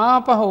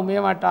ආපහු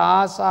මේවට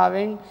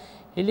ආසාවෙන්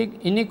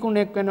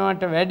ඉනිකුණෙක්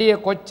වෙනවට වැඩිය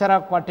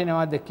කොච්චරක්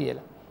වටිනවද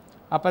කියලා.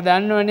 අප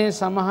දන්නවනේ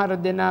සමහර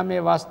දෙනා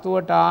මේ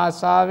වස්තුවට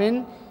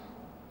ආසාවෙන්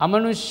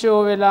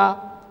අමනුෂ්‍යෝ වෙලා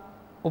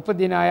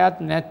උපදින අයත්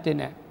නැත්තේ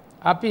නෑ.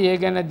 අපි ඒ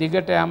ගැන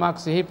දිගට යමක්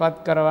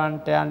සිහිපත්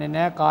කරවන්නට යන්නේ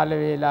නෑ කාල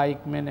වේලා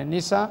ඉක්මන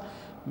නිසා.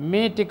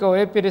 මේ ටික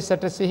ඔය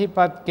පිරිසට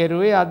සිහිපත්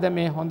කෙරුවේ අද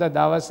මේ හොඳ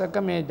දවසක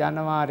මේ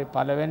ජනවාරි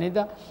 1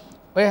 වෙනිදා.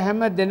 ඔය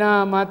හැම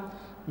දිනමත්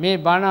මේ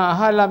බණ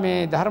අහලා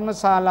මේ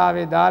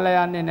ධර්මශාලාවේ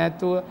දාලා යන්නේ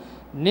නැතුව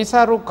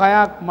નિසරු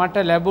කයක් මට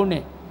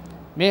ලැබුණේ.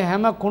 මේ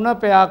හැම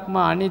කුණපයක්ම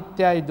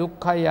අනිත්‍යයි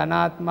දුක්ඛයි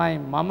අනාත්මයි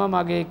මම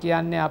මගේ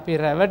කියන්නේ අපි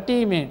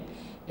රැවටීමෙන්.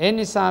 ඒ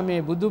නිසා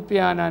මේ බුදු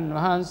පියාණන්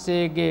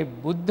වහන්සේගේ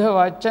බුද්ධ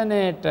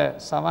වචනයට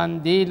සවන්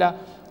දීලා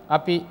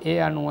අපි ඒ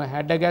අනුව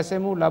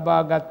හැඩගැසෙමු.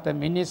 ලබාගත්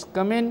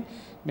මිනිස්කමෙන්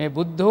මේ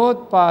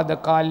බුද්ධෝත්පාද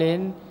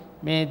කාලයෙන්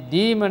මේ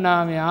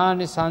දීමනාමේ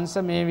ආනිසංස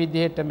මේ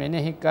විදිහට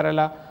මෙනෙහි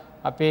කරලා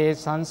අපේ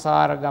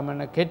සංසාර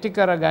ගමන කෙටි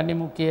කර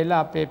ගනිමු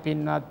කියලා අපේ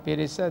පින්වත්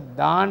පිරිස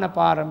දාන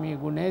පාරමී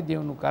ගුණය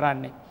දියුණු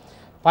කරන්නේ.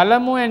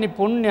 පළමුවෙනි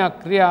පුණ්‍ය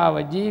ක්‍රියාව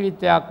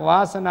ජීවිතයක්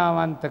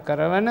වාසනාවන්ත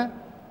කරවන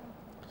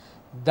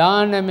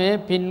දානමය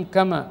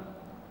පින්කම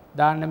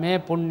දානමය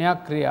පුණ්‍ය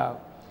ක්‍රියාව.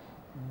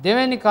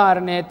 දෙවෙනි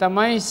කාරණය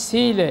තමයි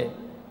සීලය.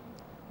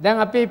 දැන්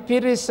අපේ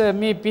පිරිස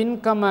මේ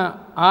පින්කම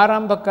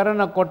ආරම්භ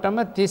කරනකොටම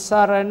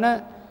තිසරණ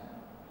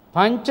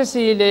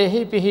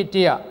පංචශීලයේහි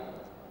පිහිටියා.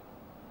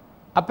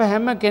 අප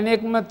හැම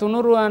කෙනෙක්ම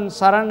තුනුරුවන්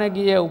සරණ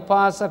ගිය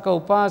උපාසක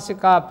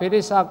උපාසිකා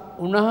පිරිසක්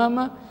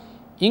වුණාම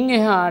ඉන්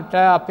එහාට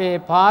අපේ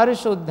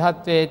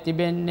පාරිශුද්ධත්වයේ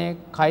තිබෙන්නේ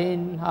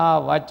කයින්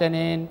හා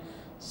වචනයෙන්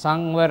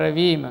සංවර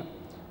වීම.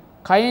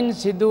 කයින්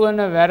සිදුවන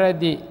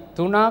වැරදි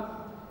 3ක්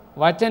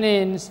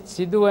වචනයෙන්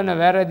සිදුවන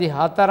වැරදි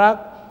 4ක්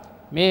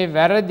මේ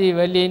වැරදි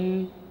වලින්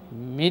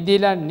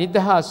මිදිලා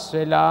නිදහස්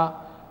වෙලා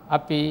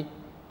අපි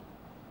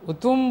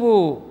උතුම්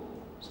වූ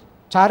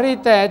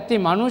චරිත ඇති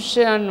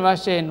මනුෂ්‍යයන්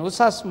වශයෙන්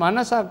උසස්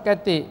මනසක්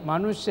ඇති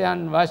මනුෂ්‍යයන්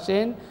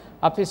වශයෙන්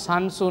අපි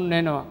සංසුන්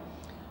වෙනවා.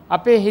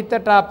 අපේ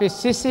හිතට අපි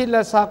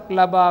සිසිලසක්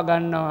ලබා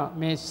ගන්නවා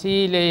මේ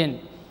සීලයෙන්.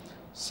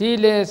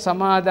 සීලය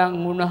සමාදන්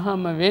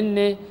වුණාම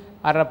වෙන්නේ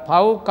අර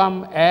පව්කම්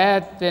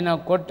ඈත්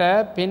වෙනකොට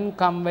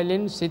පින්කම්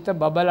වලින් සිත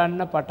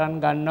බබලන්න පටන්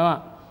ගන්නවා.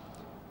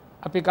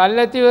 අපි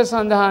කල්ැතිව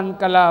සඳහන්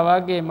කළා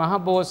වගේ මහ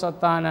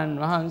බෝසතාණන්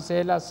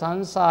වහන්සේලා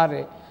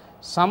සංසාරේ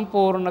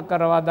සම්පූර්ණ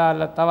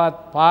කරවදාල තවත්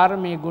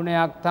පාරමී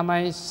ගුණයක්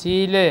තමයි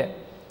සීලය.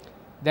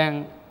 දැන්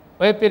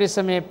ඔය පිරිස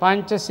මේ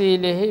පංච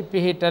සීලෙහි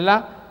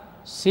පිහිටලා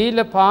සීල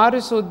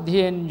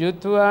පාරිශුද්ධියෙන්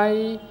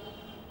යුතුවයි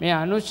මේ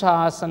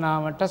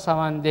අනුශාසනාවට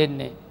සවන්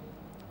දෙන්නේ.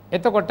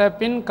 එතකොට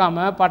පින්කම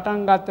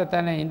පටන් ගත්ත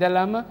තැන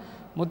ඉඳලම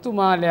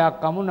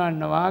මුතුමාලයක්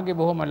අමුණන්න වාගේ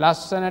බොහොම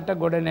ලස්සනට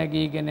ගොඩ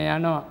නැගීගෙන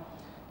යනවා.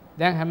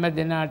 දැන් හැම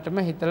දිනාටම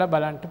හිතලා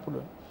බලන්න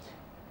පුළුවන්.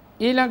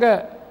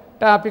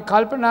 ඊළඟට අපි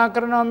කල්පනා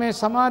කරනවා මේ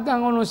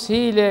සමාදන් වුණු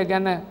සීලය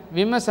ගැන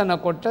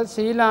විමසනකොට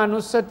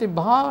සීලානුස්සති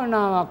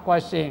භාවනාවක්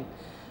වශයෙන්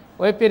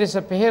ඔය පිරිස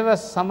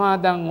පෙහෙවස්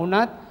සමාදන්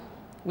වුණත්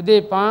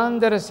උදේ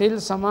පාන්දර සිල්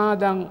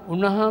සමාදන්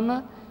වුණහම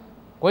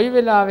කොයි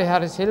වෙලාවෙ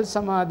හරි සිල්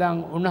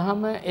සමාදන්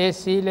වුණහම ඒ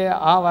සීලය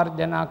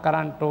ආවර්ජනා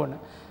කරන්න ඕන.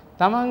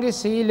 තමන්ගේ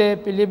සීලය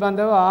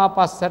පිළිබඳව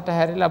ආපස්සට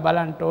හැරිලා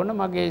බලන්න ඕන.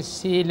 මගේ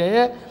සීලය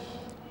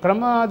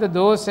ප්‍රමාද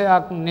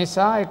දෝෂයක්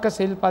නිසා එක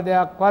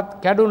සිල්පදයක්වත්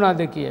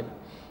කැඩුනද කියලා.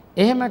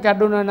 එහෙම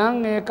කැඩුනා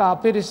නම් ඒක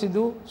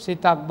අපිරිසිදු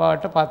සිතක්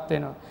බවට පත්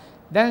වෙනවා.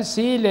 දැන්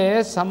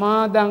සීලය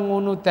සමාදන්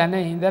වුණු තැන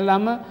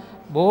ඉඳලම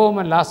බොහොම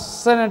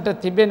ලස්සනට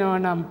තිබෙනවා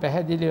නම්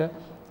පැහැදිලිව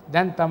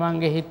දැන්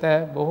තමන්ගේ හිත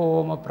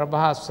බොහෝම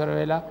ප්‍රභාස්වර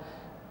වෙලා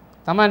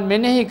තමන්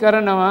මෙනෙහි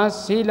කරනවා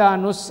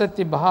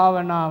සීලානුස්සති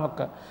භාවනාවක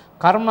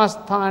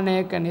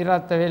කර්මස්ථානයක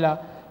නිරත වෙලා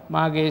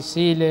මාගේ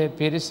සීලය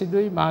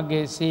පිරිසිදුයි,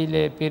 මාගේ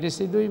සීලය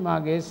පිරිසිදුයි,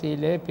 මාගේ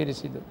සීලය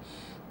පිරිසිදුයි.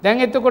 දැන්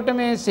එතකොට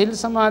මේ සිල්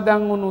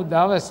සමාදන් වුණු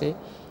දවසේ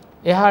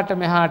එහාට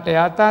මෙහාට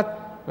යතත්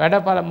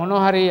වැඩපළ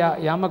මොනහරි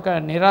යමක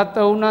නිරත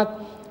වුණත්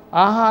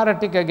ආහාර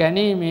ටික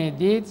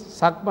ගැනීමේදීත්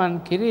සක්මන්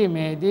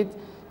කිරීමේදීත්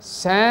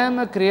සෑම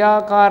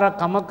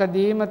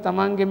ක්‍රියාකාරකමකදීම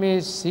තමන්ගේ මේ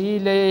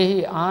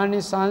සීලයෙහි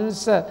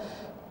ආනිසංස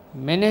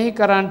මෙනෙහි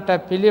කරන්නට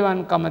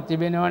පිළිවන්කම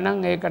තිබෙනවා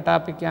නම් ඒකට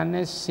අපි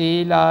කියන්නේ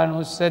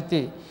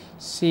සීලානුස්සති.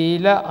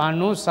 සීල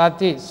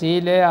අනුසති.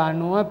 සීලය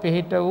අනුව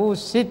පිහිට වූ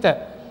සිත.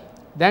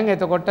 දැන්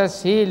එතකොට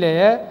සීලය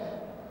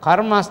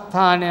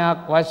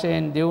කර්මස්ථානයක්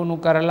වශයෙන් දියුණු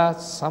කරලා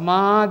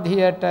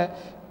සමාධියට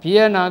පිය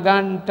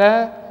නගන්ට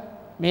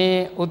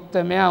මේ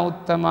උත්තමයා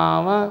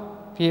උත්තමාව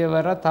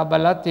පියවර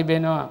තබලා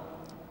තිබෙනවා.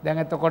 දැන්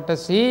එතකොට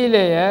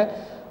සීලය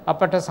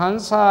අපට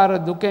සංසාර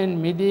දුකෙන්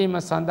මිදීම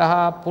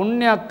සඳහා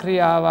පුණ්‍ය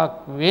ක්‍රියාවක්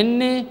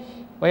වෙන්නේ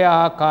ඔය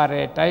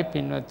ආකාරයටයි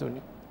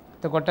පින්වතුනි.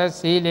 එතකොට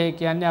සීලය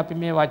කියන්නේ අපි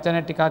මේ වචන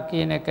ටිකක්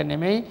කියන එක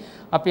නෙමෙයි.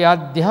 අපි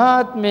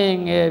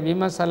අධ්‍යාත්මයෙන් ඒ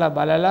විමසලා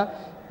බලලා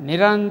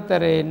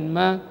නිරන්තරයෙන්ම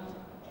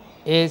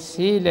ඒ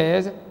සීලය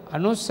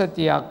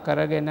අනුස්සතියක්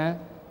කරගෙන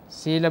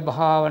සීල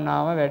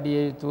භාවනාව වැඩි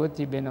යුතුව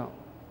තිබෙනවා.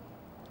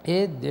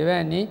 ඒ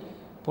දෙවැනි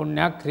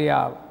පුණ්‍ය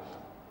ක්‍රියාව.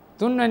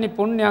 තුන්වැනි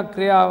පුණ්‍ය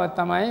ක්‍රියාව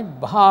තමයි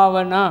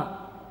භාවනා.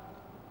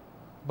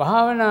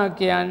 භාවනා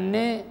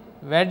කියන්නේ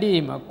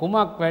වැඩීම.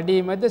 කුමක්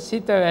වැඩීමද?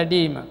 සිත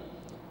වැඩීම.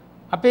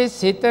 අපේ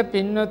සිත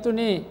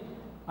පින්වතුනි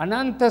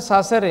අනන්ත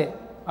සසරේ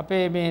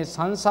අපේ මේ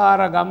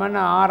සංසාර ගමන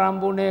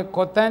ආරම්භුනේ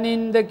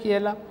කොතනින්ද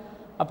කියලා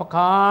අප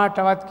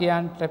කාටවත්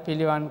කියන්නට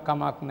පිළිවන්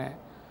කමක් නැහැ.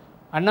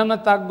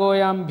 අනමතග්ගෝ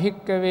යම්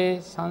භික්කවේ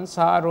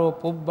සංසාරෝ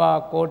පුබ්බා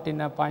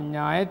කෝටින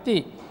පඤ්ඤායති.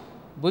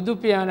 බුදු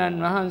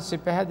පියාණන් වහන්සේ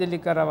පැහැදිලි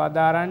කර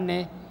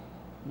වදාරන්නේ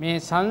මේ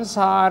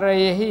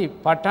සංසාරයෙහි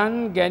පටන්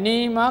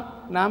ගැනීමක්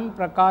නම්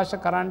ප්‍රකාශ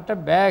කරන්නට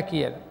බෑ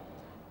කියලා.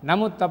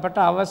 නමුත් අපට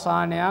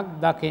අවසානයක්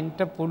දකින්නට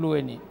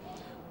පුළුවනි.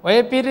 ඔය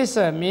පිරිස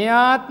මේ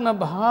ආත්ම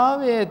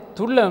භාවය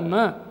තුලම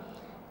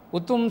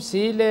උතුම්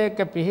සීලයක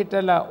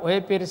පිහිටලා ඔය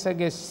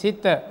පිරිසගේ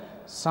සිත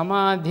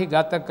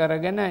සමාධිගත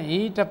කරගෙන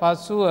ඊට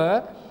පසුව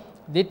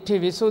දිට්ඨි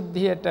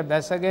විසුද්ධියට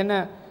බැසගෙන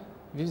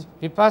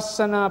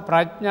විපස්සනා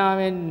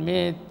ප්‍රඥාවෙන්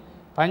මේ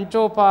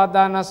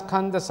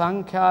පංචෝපාදානස්කන්ධ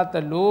සංඛ්‍යාත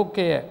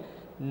ලෝකය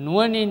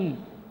නුවණින්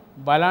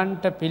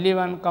බලන්ට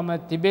පිළිවන්කම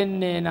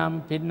තිබෙන්නේ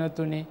නම්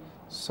පින්නතුනි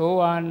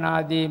සෝවාන්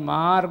ආදී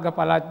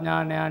මාර්ගඵල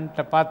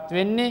ඥානයන්ටපත්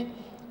වෙන්නේ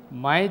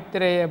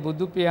මෛත්‍රේය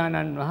බුදු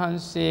පියාණන්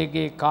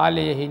වහන්සේගේ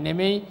කාලයෙහි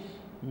නෙමෙයි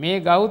මේ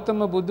ගෞතම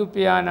බුදු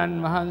පියාණන්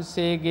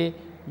වහන්සේගේ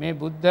මේ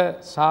බුද්ධ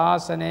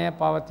ශාසනය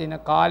පවතින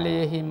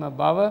කාලයෙහිම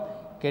බව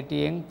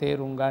කෙටියෙන්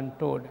තේරුම් ගන්න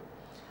ඕන.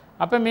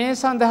 අප මේ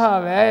සඳහා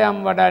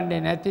වෑයම්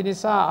වඩන්නේ නැති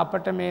නිසා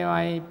අපට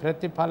මේවයි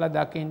ප්‍රතිඵල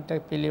දකින්නට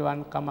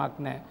පිළිවන් කමක්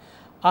නැහැ.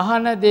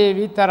 අහන දේ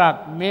විතරක්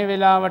මේ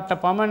වෙලාවට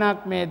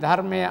පමණක් මේ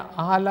ධර්මය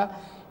අහලා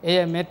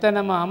එය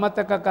මෙතනම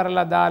අමතක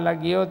කරලා දාලා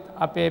ගියොත්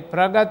අපේ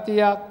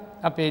ප්‍රගතියක්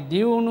අපේ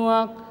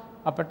දියුණුවක්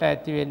අපට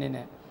ඇති වෙන්නේ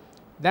නැහැ.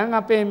 දැන්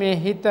අපේ මේ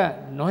හිත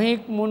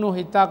නොහික්මුණු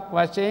හිතක්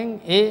වශයෙන්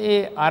ඒ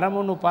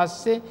අරමුණු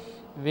පස්සේ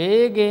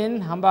වේගයෙන්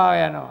හඹා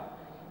යනවා.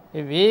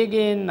 ඒ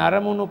වේගයෙන්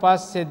අරමුණු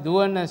පස්සේ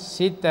දුවන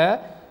සිත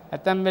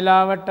ඇතැම්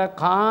වෙලාවට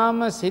කාම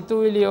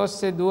සිතුවිලි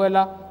ඔස්සේ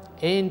දුවලා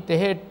එයින්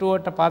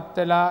තෙහෙට්ටුවට පත්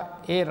වෙලා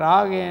ඒ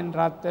රාගයෙන්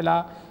රත්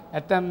වෙලා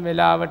ඇතැම්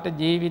වෙලාවට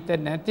ජීවිත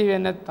නැති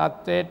වෙන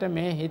තත්වයට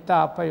මේ හිත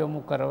අප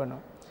යොමු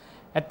කරනවා.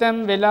 ඇතැම්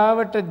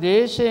වෙලාවට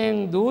ද්වේෂයෙන්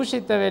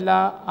දූෂිත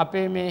වෙලා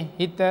අපේ මේ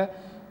හිත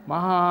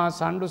මහා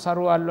සණ්ඩු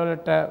සරුවල්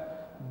වලට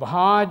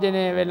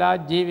භාජනය වෙලා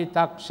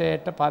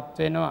ජීවිතක්ෂයට පත්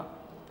වෙනවා.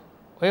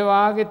 ඔය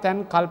වාගේ තැන්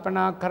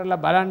කල්පනා කරලා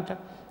බලන්න.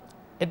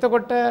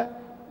 එතකොට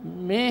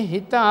මේ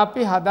හිත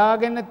අපි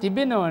හදාගෙන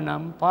තිබෙනව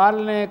නම්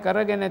පාලනය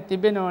කරගෙන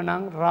තිබෙනව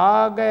නම්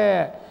රාගය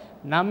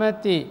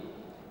නැමැති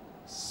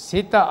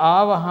සිත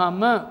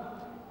ආවහම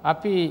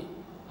අපි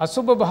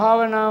අසුභ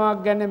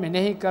භාවනාවක් ගැන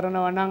මෙනෙහි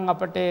කරනවා නම්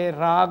අපට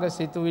රාග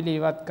සිතුවිලි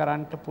ඉවත්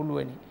කරන්න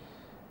පුළුවනි.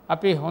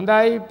 අපි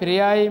හොඳයි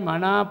ප්‍රියයි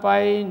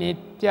මනාපයි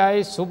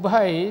නිත්‍යයි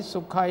සුභයි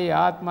සුඛයි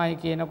ආත්මයි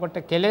කියනකොට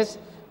කෙලෙස්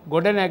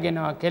ගොඩ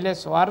නැගෙනවා කෙලෙස්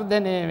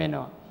වර්ධනය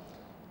වෙනවා.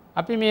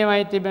 අපි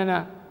මේවයි තිබෙන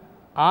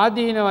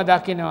ආදීනව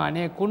දකිනවා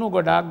නේ කුණු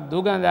ගොඩක්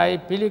දුගඳයි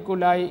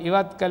පිළිකුලයි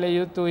ඉවත් කළ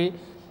යුතුයි.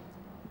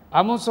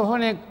 අමු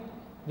සොහොනේ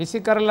විසි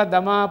කරලා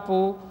දමාපු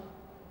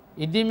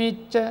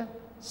ඉදිමිච්ච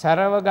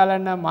සරව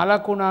ගලන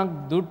මලකුණක්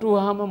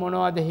දුටුවහම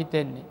මොනවද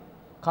හිතෙන්නේ?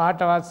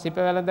 කාටවත් සිප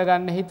වැළඳ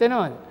ගන්න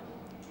හිතෙනවද?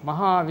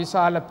 මහා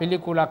විශාල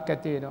පිළිකුලක්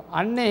ඇති වෙනවා.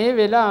 අන්න ඒ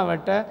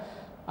වෙලාවට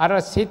අර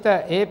සිත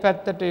ඒ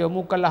පැත්තට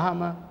යොමු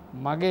කළාම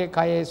මගේ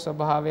කයේ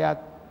ස්වභාවයත්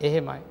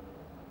එහෙමයි.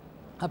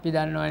 අපි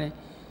දන්නවනේ.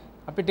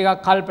 අපි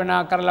ටිකක්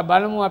කල්පනා කරලා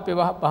බලමු අපි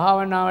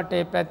භාවනාවට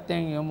ඒ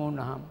පැත්තෙන් යොමු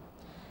වුණාම.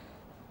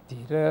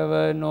 තිරව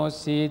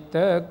නොසිත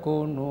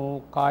කුණු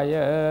කය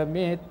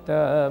මෙත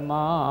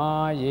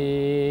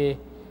මායේ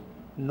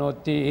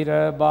නොතිර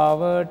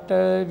බවට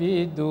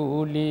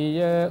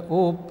විදුලිය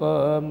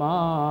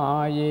උපමායේ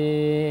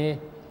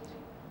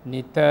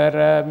නිතර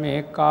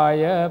මේ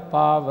කය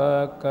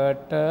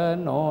පවකට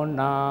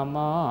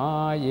නොනමායේ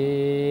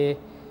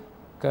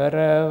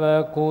කරව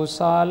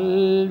කුසල්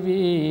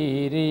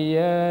වීරිය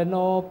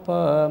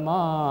නොපමායේ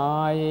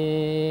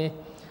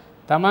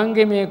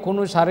තමන්ගේ මේ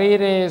කුණු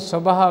ශරීරයේ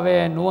ස්වභාවය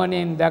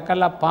නුවණින්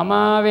දැකලා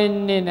පමා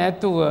වෙන්නේ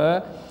නැතුව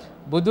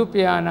බුදු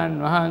පියාණන්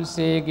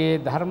වහන්සේගේ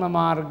ධර්ම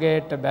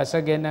මාර්ගයට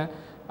බැසගෙන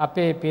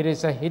අපේ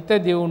පිරිස හිත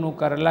දියුණු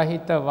කරලා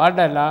හිත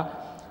වඩලා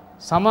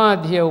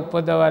සමාධිය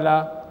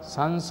උපදවලා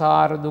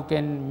සංසාර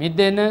දුකෙන්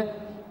මිදෙන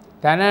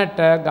තැනට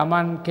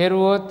ගමන්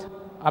කෙරුවොත්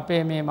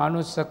අපේ මේ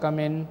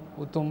මනුස්සකමෙන්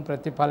උතුම්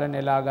ප්‍රතිඵල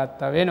නෙලා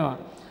ගත්තා වෙනවා.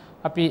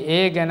 අපි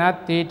ඒ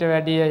ගැනත් ඊට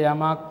වැඩිය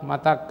යමක්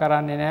මතක්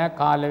කරන්නේ නැහැ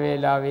කාල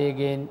වේලා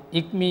වේගයෙන්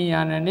ඉක්මී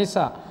යන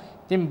නිසා.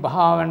 ඉතින්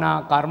භාවනා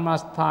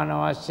කර්මස්ථාන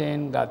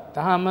වශයෙන්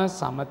ගත්තාම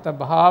සමත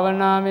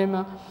භාවනාවෙම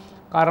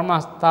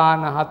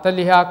කර්මස්ථාන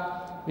 40ක්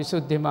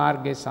විසුද්ධි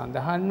මාර්ගයේ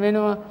සඳහන්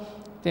වෙනවා.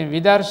 ඉතින්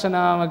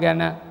විදර්ශනාව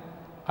ගැන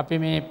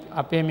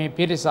අපේ මේ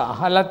පිරිස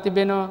අහලා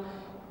තිබෙනවා.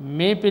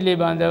 මේ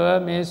පිළිබඳව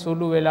මේ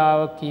සුළු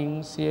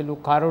වේලාවකින් සියලු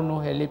කරුණු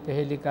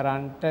හෙළිපෙහෙළි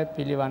කරන්නට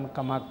පිළිවන්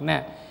කමක්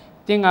නැහැ.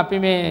 ඉතින් අපි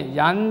මේ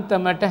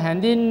යන්තමට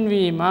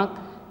හැඳින්වීමක්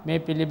මේ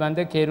පිළිබඳ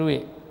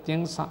කෙරුවේ.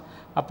 ඉතින්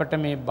අපට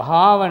මේ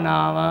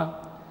භාවනාව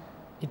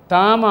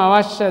ඊටාම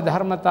අවශ්‍ය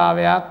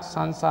ධර්මතාවයක්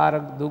සංසාර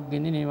දුක්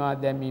ගිනි නිවා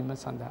දැමීම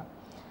සඳහා.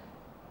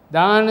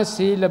 දාන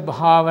සීල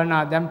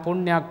භාවනා දැන්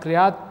පුණ්‍ය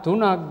ක්‍රියා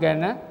 3ක්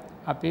ගැන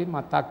අපි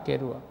මතක්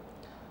කෙරුවා.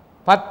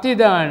 පත්ති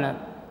දාන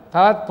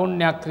තවත්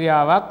පුණ්‍ය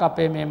ක්‍රියාවක්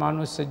අපේ මේ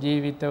මනුස්ස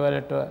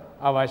ජීවිතවලට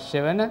අවශ්‍ය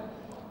වෙන.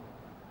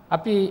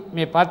 අපි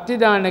මේ පත්ති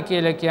දාන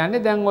කියලා කියන්නේ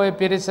දැන් ওই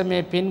පිරිස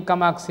මේ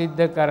පින්කමක්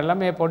සිද්ධ කරලා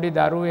මේ පොඩි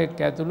දරුවෙක්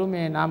ඇතුළු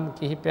මේ නම්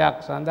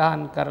කිහිපයක්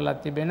සඳහන් කරලා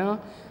තිබෙනවා.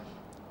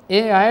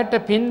 ඒ අයට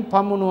පින්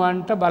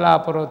පමුණුවන්ට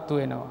බලාපොරොත්තු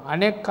වෙනවා.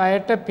 අනෙක්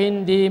අයට පින්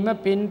දීම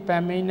පින්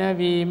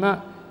පැමිණවීම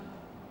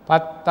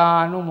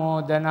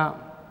පත්තානුමෝදන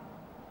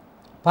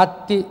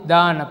පත්ති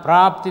දාන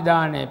ප්‍රාප්ති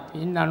දානේ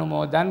පින්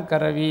අනුමෝදන්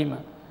කරවීම.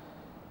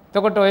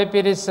 එතකොට ඔය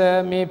පිරිස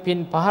මේ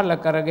පින් පහල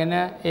කරගෙන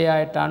ඒ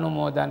අයට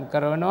අනුමෝදන්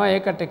කරනවා.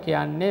 ඒකට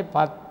කියන්නේ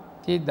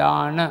පත්ති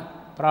දාන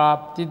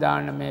ප්‍රාප්ති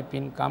දාන මේ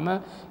පින්කම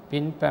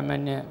පින්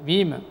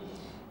පැමිණවීම.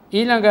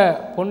 ඊළඟ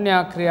පුණ්‍ය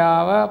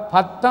ක්‍රියාව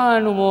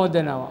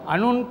පත්තානුමෝදනව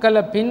අනුන් කළ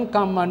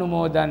පින්කම්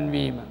අනුමෝදන්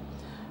වීම.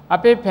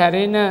 අපේ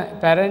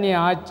පැරණි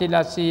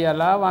ආච්චිලා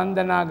සීයලා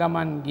වන්දනා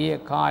ගමන් ගිය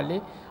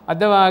කාලේ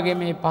අද වාගේ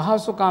මේ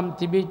පහසුකම්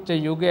තිබිච්ච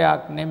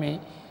යුගයක් නෙමෙයි.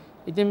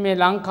 ඉතින් මේ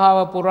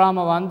ලංකාව පුරාම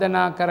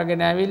වන්දනා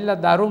කරගෙන ඇවිල්ලා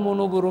දරු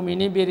මුණුබුරු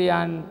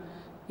මිනිබිරියන්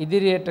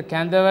ඉදිරියට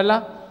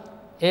කැඳවලා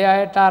ඒ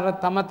අයට අර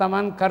තම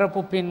තමන්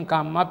කරපු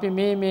පින්කම් අපි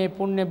මේ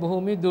පුණ්‍ය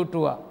භූමි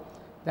දුටුවා.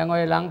 දැන්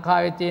ඔය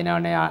ලංකාවේ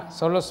තියෙනවනේ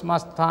 12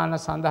 මස්ථාන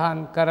සඳහන්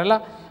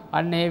කරලා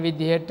අන්න ඒ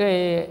විදිහට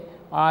ඒ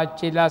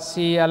ආච්චිලා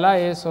සීයලා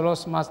ඒ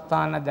 12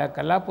 මස්ථාන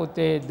දැකලා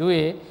පුතේ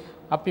දුවේ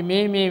අපි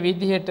මේ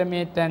විදිහට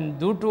මේ තැන්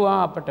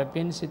දුටුවා අපට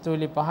පින්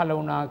සිතුවිලි පහළ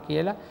වුණා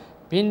කියලා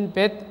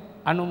පින්පෙත්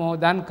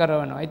අනුමෝදන්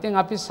කරනවා. ඉතින්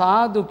අපි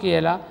සාදු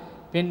කියලා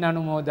පින්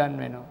අනුමෝදන්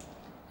වෙනවා.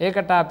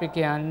 ඒකට අපි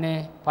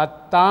කියන්නේ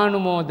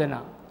පත්තානුමෝදන.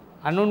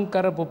 අනුන්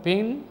කරපු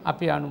පින්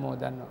අපි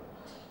අනුමෝදන් කරනවා.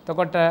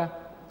 එතකොට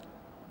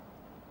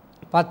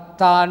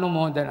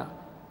පත්තානුමෝදන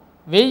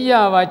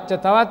වෙය්‍යාවච්ච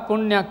තවත්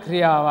පුණ්‍ය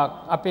ක්‍රියාවක්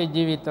අපේ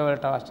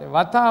ජීවිතවලට අවශ්‍යයි.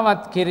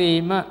 වතාවත්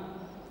කිරීම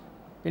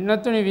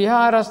පින්වත්නි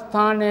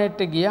විහාරස්ථානයට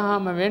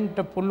ගියාම වෙන්න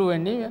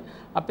පුළුවනි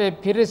අපේ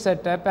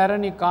පිරිසට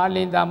පැරණි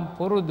කාලේ ඉඳන්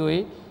පුරුදුයි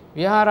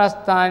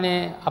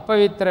විහාරස්ථානයේ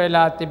අපවිත්‍ර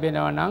වෙලා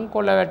තිබෙනවා නම්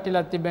කොළ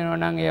වැටිලා තිබෙනවා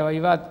නම් ඒවා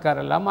ඉවත්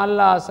කරලා මල්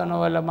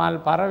ආසනවල මල්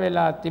පර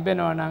වෙලා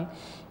තිබෙනවා නම්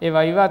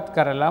ඒවා ඉවත්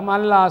කරලා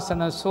මල්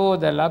ආසන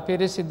සෝදලා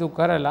පිරිසිදු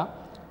කරලා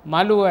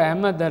මලුව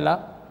හැමදලා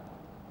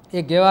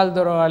ඒ ගෙවල්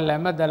දොරවල්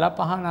හැමදලා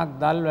පහනක්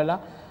දැල්වලා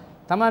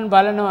Taman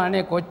බලනවා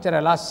අනේ කොච්චර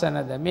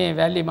ලස්සනද මේ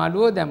වැලි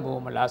මලුව දැන්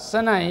බොහොම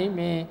ලස්සනයි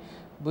මේ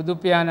බුදු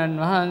පියාණන්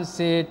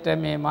වහන්සේට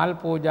මේ මල්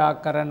පූජා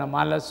කරන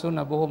මල සුන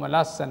බොහොම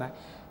ලස්සනයි.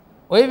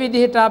 ඔය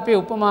විදිහට අපි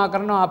උපමා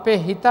කරනවා අපේ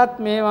හිතත්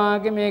මේ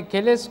වාගේ මේ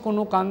කෙලෙස්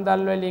කුණු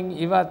කන්දල් වලින්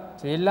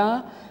ඉවත් වෙලා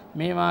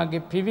මේ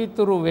වාගේ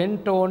පිවිතුරු වෙන්න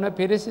ඕන,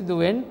 පිරිසිදු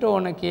වෙන්න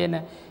ඕන කියන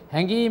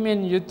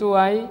හැඟීමෙන්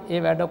යුතුවයි ඒ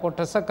වැඩ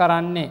කොටස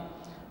කරන්නේ.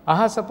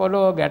 අහස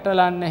පොළොව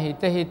ගැටලන්න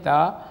හිත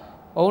හිතා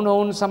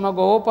ඔවුන් සමග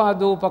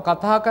ඕපාදූප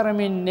කතා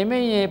කරමින්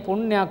නෙමෙයි මේ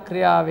පුණ්‍ය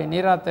ක්‍රියාවේ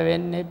නිරත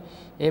වෙන්නේ.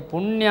 ඒ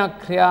පුණ්‍ය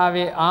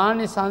ක්‍රියාවේ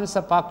ආනිසංස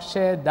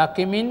පක්ෂය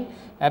දකිමින්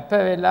අප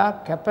වෙලා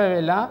කැප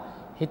වෙලා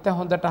හිත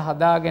හොඳට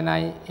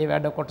හදාගෙනයි ඒ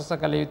වැඩ කොටස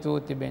කළ යුතු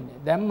තිබෙන්නේ.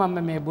 දැන් මම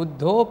මේ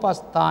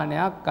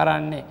බුද්ධෝපස්ථානයක්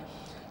කරන්නේ.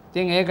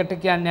 ඉතින් ඒකට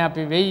කියන්නේ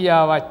අපි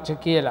වෙయ్యාවච්ච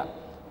කියලා.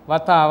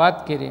 වතාවත්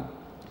කිරීම.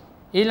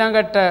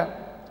 ඊළඟට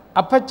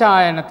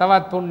අපචායන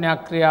තවත් පුණ්‍ය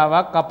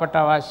ක්‍රියාවක් අපට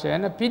අවශ්‍ය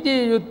වෙන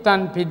පිදී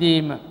යුත්තන්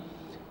පිදීම.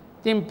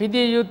 ඉතින්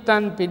පිදී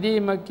යුත්තන්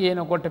පිදීම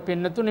කියනකොට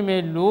පින්නතුනේ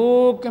මේ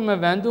ලෝකෙම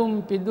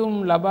වැඳුම් පිදුම්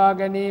ලබා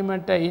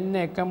ගැනීමට ඉන්න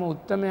එකම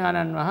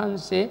උත්තමයාණන්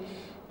වහන්සේ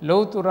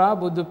ලෞතුරා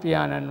බුදු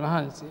පියාණන්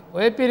වහන්සේ.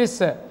 ඔය පිරිස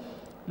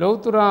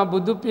ලෞතුරා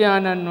බුදු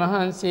පියාණන්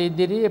වහන්සේ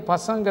ඉදිරියේ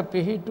පසංග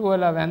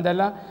පිහිටුවලා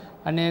වැඳලා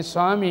අනේ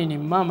ස්වාමීනි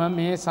මම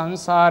මේ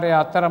සංසාරයේ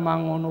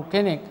අතරමං වුණු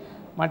කෙනෙක්.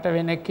 මට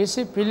වෙන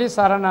කිසි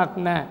පිළිසරණක්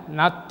නැහැ.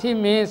 නත්ති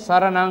මේ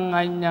සරණං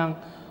අඤ්ඤං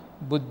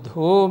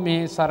බුද්ධෝ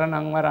මේ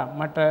සරණං වරං.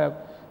 මට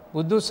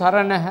බුදු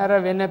සරණ හැර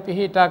වෙන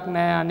පිහිටක්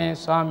නැහැ අනේ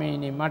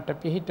ස්වාමීනි මට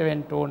පිහිට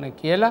වෙන්න ඕන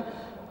කියලා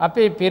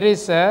අපේ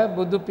පිරිස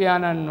බුදු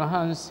පියාණන්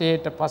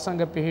වහන්සේට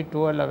පසඟ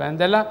පිහිටුවල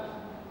වැඳලා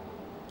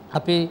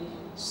අපි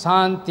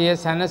සාන්තිය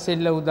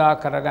සැනසෙල්ල උදා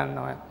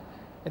කරගන්නවා.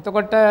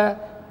 එතකොට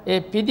ඒ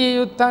පිදී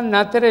යුත්තන්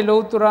අතරේ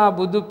ලෞතුරා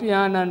බුදු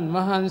පියාණන්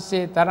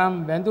වහන්සේ තරම්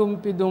වැඳුම්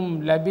පිදුම්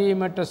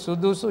ලැබීමට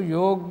සුදුසු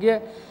යෝග්‍ය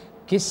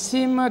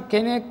කිසිම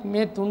කෙනෙක්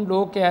මේ තුන්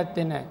ලෝකයේ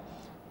ඇත්තේ නැහැ.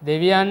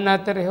 දෙවියන්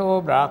අතරේ හෝ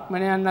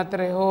බ්‍රාහ්මණයන්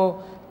අතරේ හෝ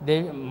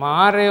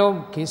මාරයෝ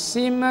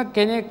කිසිම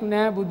කෙනෙක්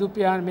නැහැ බුදු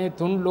පියාණන් මේ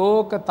තුන්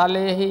ලෝක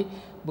තලයේහි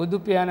බුදු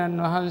පියාණන්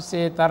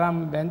වහන්සේ තරම්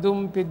වැඳුම්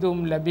පිදුම්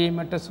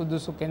ලැබීමට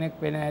සුදුසු කෙනෙක්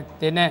වෙන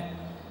ඇත්තේ නැහැ.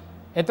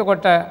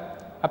 එතකොට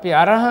අපි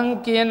අරහං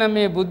කියන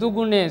මේ බුදු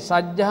ගුණේ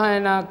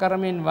සජ්ජායනා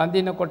කරමින්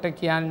වඳිනකොට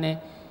කියන්නේ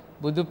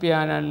බුදු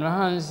පියාණන්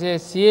වහන්සේ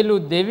සියලු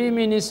දෙවි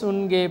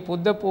මිනිසුන්ගේ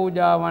පුද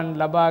පූජාවන්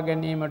ලබා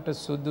ගැනීමට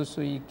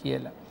සුදුසුයි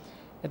කියලා.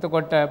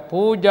 එතකොට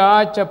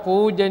පූජාච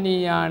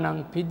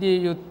පූජනීයානං පිදී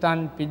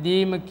යුත්තන්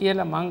පිදීම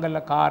කියලා මංගල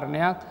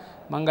කාරණයක්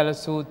මංගල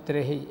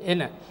සූත්‍රෙහි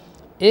එන.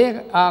 ඒ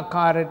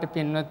ආකාරයට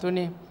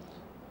පින්වතුනි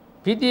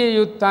පිදී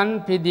යුත්තන්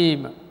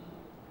පිදීම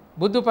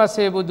බුදු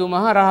පසේ බුදු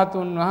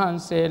මහරහතුන්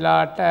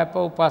වහන්සේලාට අප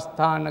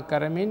උපස්ථාන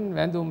කරමින්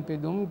වැඳුම්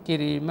පිදුම්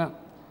කිරීම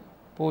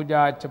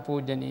පූජාච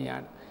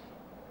පූජනීයාන.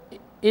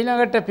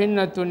 ඊළඟට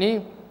පින්වතුනි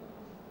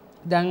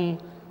දැන්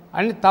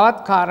අනිත් තවත්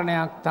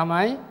කාරණයක්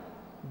තමයි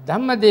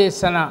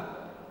ධම්මදේශනා.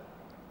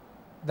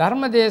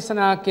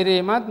 ධර්මදේශනා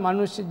කිරීමත්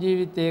මනුෂ්‍ය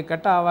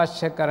ජීවිතයකට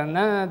අවශ්‍ය කරන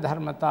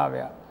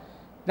ධර්මතාවයක්.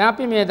 දැන්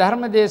අපි මේ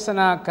ධර්ම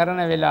දේශනා කරන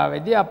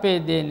වෙලාවේදී අපේ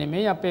දේ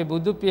නෙමෙයි අපේ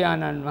බුදු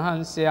පියාණන්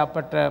වහන්සේ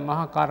අපට මහ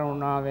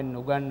කරුණාවෙන්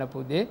උගන්වපු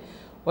දේ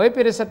ওই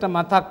පිරිසට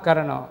මතක්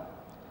කරනවා.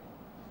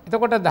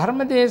 එතකොට ධර්ම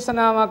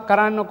දේශනාවක්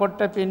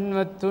කරනකොට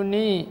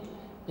පින්වත්තුනි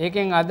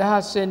ඒකෙන්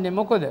අදහස් වෙන්නේ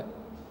මොකද?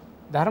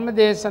 ධර්ම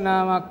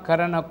දේශනාවක්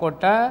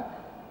කරනකොට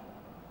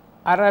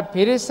අර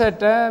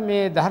පිරිසට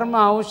මේ ධර්ම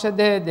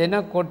ඖෂධය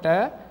දෙනකොට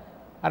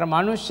අර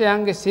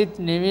මිනිස්යන්ගේ සිත්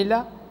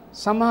නිවිලා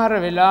සමහර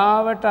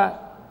වෙලාවට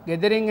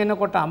ගෙදරින්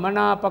එනකොට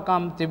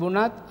අමනාපකම්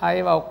තිබුණත්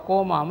අයව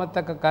ඔක්කොම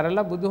අමතක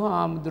කරලා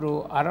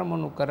බුදුහාමුදුරුවෝ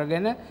අරමුණු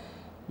කරගෙන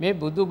මේ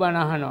බුදුබණ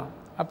අහනවා.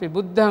 අපි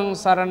බුද්ධං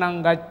සරණං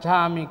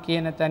ගච්ඡාමි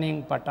කියන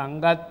තැනින් පටන්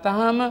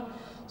ගත්තාම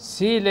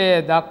සීලය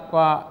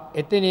දක්වා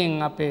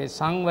එතනින් අපේ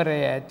සංවරය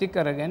ඇති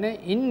කරගෙන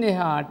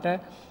ඉන්නහාට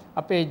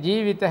අපේ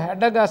ජීවිත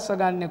හැඩගස්ස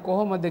ගන්න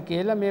කොහොමද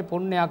කියලා මේ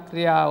පුණ්‍ය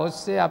ක්‍රියා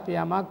ඔස්සේ අපි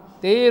යමක්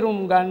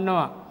තේරුම්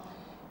ගන්නවා.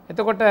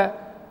 එතකොට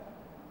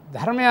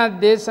ධර්මයක්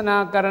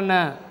දේශනා කරන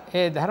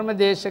ඒ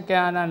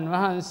ධර්මදේශකයාණන්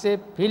වහන්සේ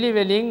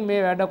පිළිවෙලින්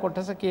මේ වැඩ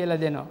කොටස කියලා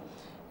දෙනවා.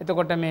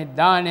 එතකොට මේ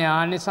දානේ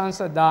ආනිසංස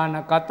දාන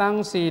කතං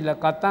සීල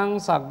කතං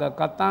සග්ග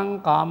කතං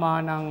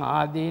කාමානං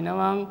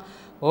ආදීනවං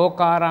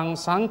ඕකාරං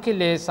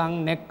සංකිලේසං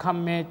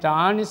නෙක්ඛම්මේ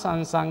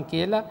චානිසංසං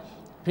කියලා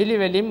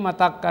පිළිවෙලින්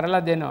මතක්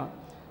කරලා දෙනවා.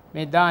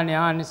 මේ දානේ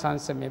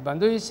ආනිසංස මේ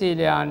බඳුයි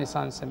සීලේ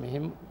ආනිසංස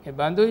මේ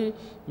බඳුයි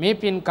මේ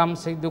පින්කම්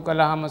සිදු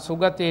කළාම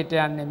සුගතියට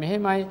යන්නේ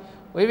මෙහෙමයි.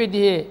 ඔය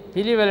විදිහේ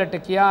පිළිවෙලට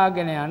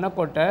කියාගෙන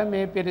යනකොට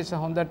මේ පිරිස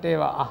හොඳට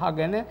ඒවා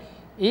අහගෙන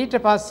ඊට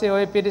පස්සේ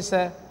ওই පිරිස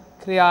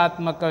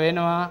ක්‍රියාත්මක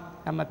වෙනවා.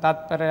 හැම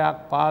තත්පරයක්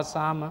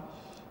පාසාම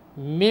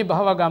මේ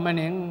භව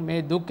ගමනෙන්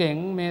මේ දුකෙන්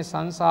මේ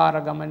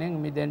සංසාර ගමනෙන්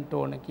මිදෙන්න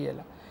ඕන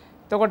කියලා.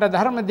 එතකොට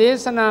ධර්ම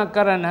දේශනා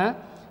කරන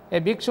ඒ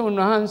භික්ෂුන්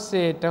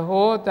වහන්සේට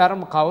හෝ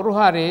ධර්ම කවුරු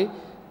හරි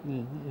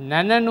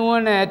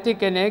නැනනුවන ඇති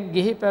කෙනෙක්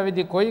ගිහි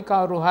පැවිදි කොයි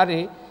කවුරු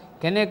හරි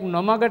කෙනෙක්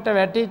නොමගට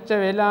වැටිච්ච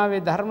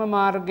වෙලාවේ ධර්ම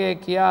මාර්ගය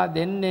කියා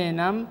දෙන්නේ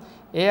නම්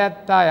ඒ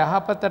අත්තා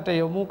යහපතට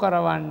යොමු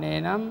කරවන්නේ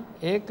නම්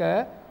ඒක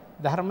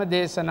ධර්ම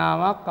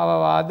දේශනාවක්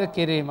අවවාද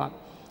කිරීමක්.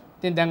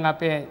 ඉතින් දැන්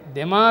අපේ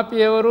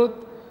දෙමාපියවරුත්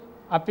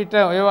අපිට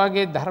ඔය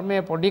වගේ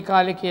ධර්මයේ පොඩි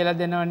කාලේ කියලා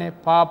දෙනවනේ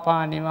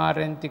පාපා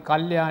නිවාරෙන්ති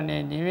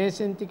කල්යාණේ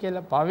නිවේසෙන්ති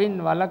කියලා පවින්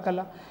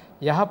වලකලා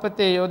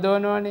යහපතේ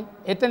යොදවනවනේ.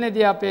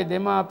 එතනදී අපේ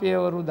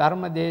දෙමාපියවරු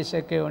ධර්ම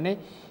දේශකයෝනේ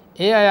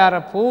ඒ අය අර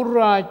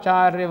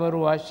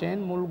පූර්වාචාර්යවරු වශයෙන්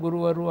මුල්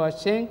ගුරුවරු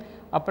වශයෙන්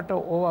අපට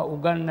ඕවා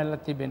උගන්වලා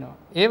තිබෙනවා.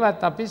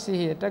 ඒවත් අපි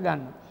සිහියට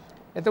ගන්න.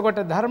 එතකොට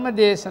ධර්ම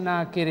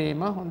දේශනා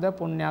කිරීම හොඳ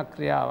පුණ්‍ය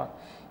ක්‍රියාවක්.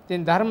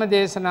 ඉතින් ධර්ම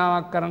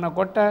දේශනාවක්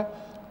කරනකොට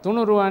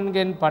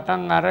තුනුරුවන්ගෙන්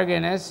පටන්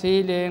අරගෙන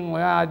සීලයෙන්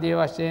ඔය ආදී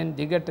වශයෙන්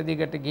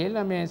දිගට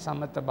ගිහිල්ලා මේ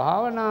සමත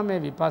භාවනා, මේ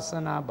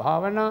විපස්සනා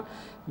භාවනා,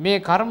 මේ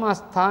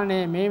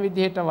කර්මස්ථානයේ මේ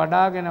විදිහට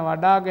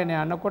වඩාගෙන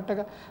යනකොට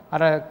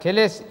අර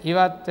කෙලෙස්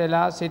ඉවත්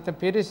වෙලා සිත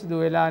පිරිසිදු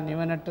වෙලා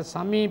නිවනට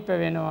සමීප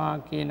වෙනවා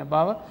කියන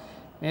බව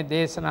මේ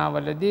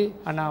දේශනාවලදී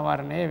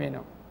අනාවරණය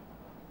වෙනවා.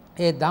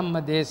 ඒ ධම්ම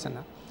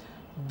දේශනා.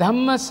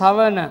 ධම්ම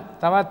ශ්‍රවණ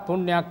තවත්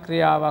පුණ්‍ය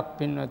ක්‍රියාවක්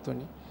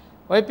පින්වතුනි.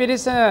 ඔය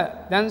පිරිස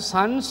දැන්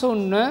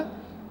සංසුන්ව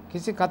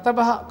කිසි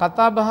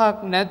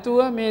කතාබහක් නැතුව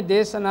මේ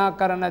දේශනා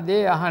කරන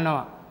දේ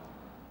අහනවා.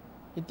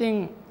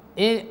 ඉතින්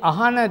ඒ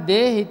අහන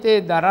දේ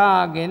හිතේ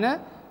දරාගෙන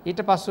ඊට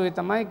පස්සේ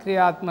තමයි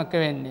ක්‍රියාත්මක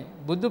වෙන්නේ.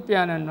 බුදු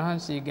පියාණන්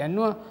වහන්සේ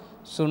ගැන්නුවා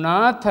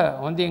සුනාත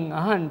හොඳින්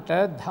අහන්ට,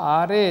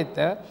 ධාරේත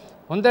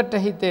හොඳට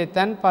හිතේ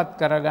තැන්පත්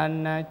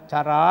කරගන්න,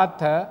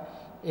 චරාත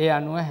ඒ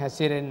අනුව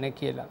හැසිරෙන්න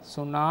කියලා.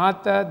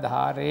 සුනාත,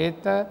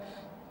 ධාරේත,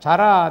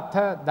 චරාත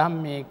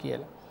ධම්මේ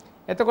කියලා.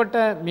 එතකොට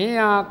මේ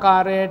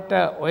ආකාරයට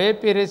ඔය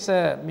පිරිස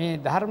මේ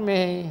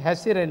ධර්මයේ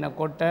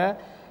හැසිරෙනකොට,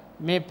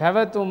 මේ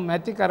පැවතුම්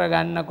ඇති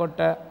කරගන්නකොට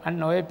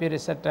අන්න ඔය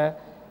පිරිසට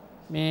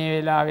මේ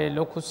වෙලාවේ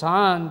ලොකු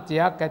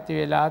සාන්තියක් ඇති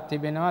වෙලා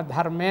තිබෙනවා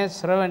ධර්මයේ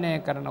ශ්‍රවණය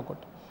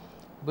කරනකොට.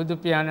 බුදු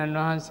පියාණන්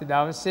වහන්සේ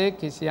දවසේ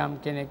කිසියම්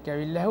කෙනෙක්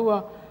ඇවිල්ලා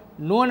ඇහුවා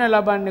නුවණ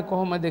ලබන්නේ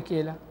කොහොමද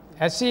කියලා.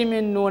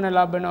 ඇසීමෙන් නුවණ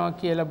ලබනවා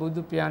කියලා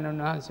බුදු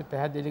පියාණන් වහන්සේ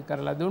පැහැදිලි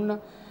කරලා දුන්නා.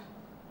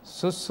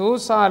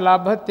 සුසුසා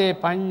ලබතේ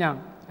පඤ්ඤං,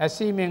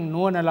 ඇසීමෙන්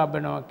නුවණ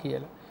ලබනවා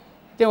කියලා.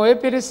 ඉතින් ඔය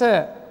පිරිස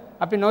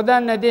අපි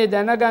නොදන්න දේ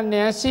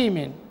දැනගන්නේ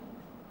ඇසීමෙන්.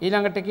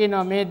 ඊළඟට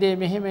කියනවා මේ දේ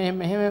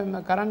මෙහෙම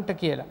කරන්න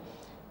කියලා.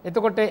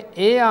 එතකොට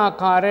ඒ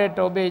ආකාරයට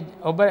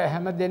ඔබ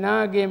හැම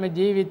දෙනාගේම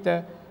ජීවිත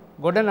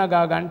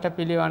ගොඩනගා ගන්නට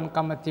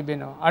පිළිවන්කම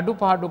තිබෙනවා.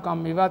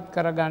 අඩුපාඩුකම් ඉවත්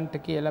කර ගන්නට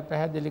කියලා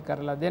පැහැදිලි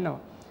කරලා දෙනවා.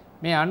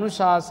 මේ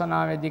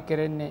අනුශාසනාවේදී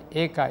කරන්නේ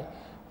ඒකයි.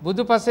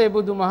 බුදුපසේ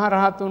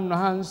බුදුමහරහතුන්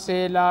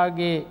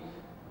වහන්සේලාගේ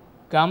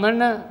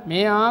ගමන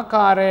මේ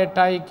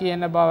ආකාරයටයි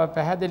කියන බව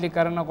පැහැදිලි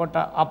කරනකොට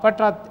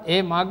අපටත්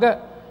ඒ මග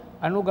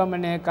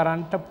අනුගමනය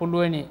කරන්නට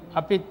පුළුවනි.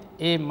 අපිත්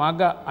ඒ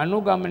මග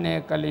අනුගමනය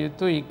කළ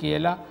යුතුයි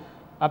කියලා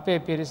අපේ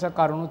පිරිස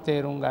කරුණු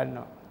තේරුම්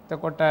ගන්නවා.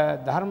 එතකොට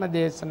ධර්ම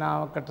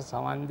දේශනාවකට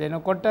සවන්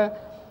දෙනකොට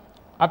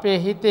අපේ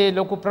හිතේ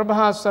ලොකු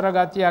ප්‍රභාස්වර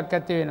ගතියක්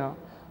ඇති වෙනවා.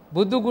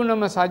 බුදු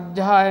ගුණම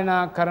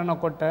සජ්ජායනා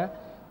කරනකොට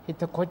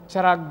හිත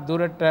කොච්චරක්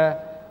දුරට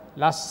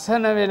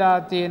ලස්සන වෙලා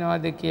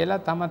තියෙනවද කියලා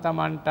තම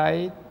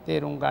තමන්ටයි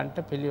තේරුම් ගන්නට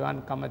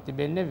පිළිවන්කම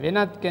තිබෙන්නේ,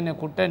 වෙනත්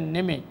කෙනෙකුට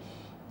නෙමෙයි.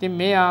 ඉතින්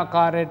මේ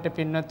ආකාරයට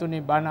පින්නතුනි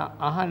බණ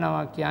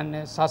අහනවා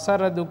කියන්නේ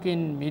සසර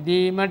දුකින්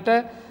මිදීමට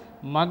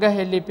මග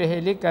හෙළි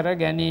පෙහෙළි කර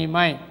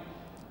ගැනීමයි.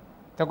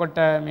 එතකොට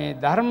මේ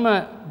ධර්ම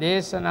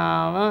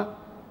දේශනාව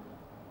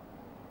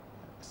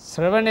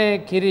ශ්‍රවණය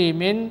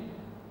කිරීමෙන්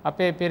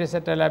අපේ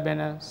පිරිසට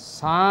ලැබෙන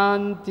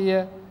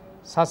සාන්තිය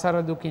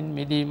සසර දුකින්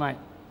මිදීමයි.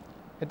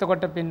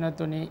 එතකොට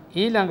පින්නතුනි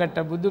ඊළඟට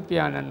බුදු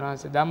පියාණන්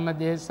වහන්සේ ධම්ම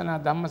දේශනා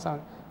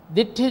ධම්මසං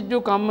දිට්ඨිජ්ජු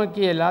කම්ම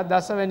කියලා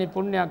දසවෙනි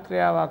පුණ්‍ය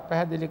ක්‍රියාවක්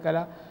පැහැදිලි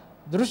කළා.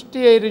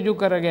 දෘෂ්ටිය ඍජු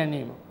කර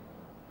ගැනීම.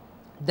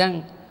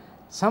 දැන්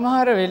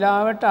සමහර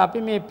වෙලාවට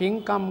අපි මේ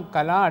පින්කම්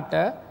කළාට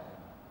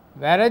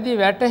වැරදි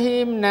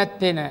වැටහීම්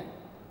නැත්තේ නෑ.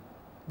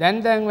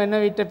 දැන් වෙන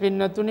විට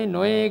පින්නතුනි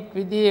නොයෙක්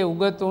විදිහේ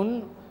උගතුන්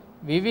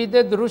විවිධ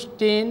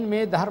දෘෂ්ටීන්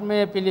මේ ධර්මය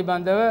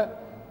පිළිබඳව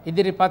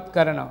ඉදිරිපත්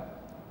කරනවා.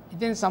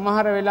 ඉතින්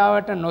සමහර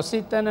වෙලාවට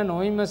නොසිතන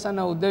නොවිමසන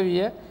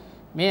උදවිය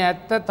මේ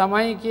ඇත්ත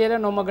තමයි කියලා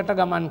නොමගට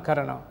ගමන්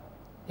කරනවා.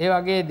 ඒ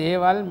වගේ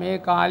දේවල් මේ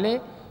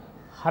කාලේ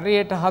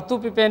හරියට හතු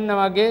පිපෙන්න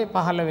වගේ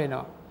පහළ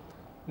වෙනවා.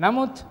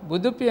 නමුත්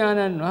බුදු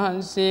පියාණන්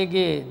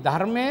වහන්සේගේ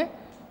ධර්මය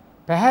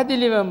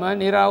පැහැදිලිවම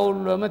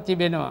निराවුල්වම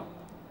තිබෙනවා.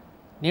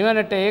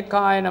 නිවනට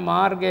ඒකායන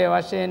මාර්ගයේ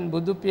වශයෙන්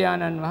බුදු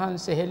පියාණන්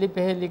වහන්සේ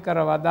හෙළිපෙහෙළි කර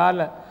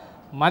වදාළ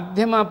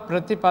මධ්‍යම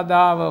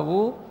ප්‍රතිපදාව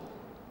වූ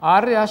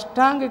ආර්ය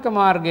අෂ්ටාංගික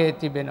මාර්ගයේ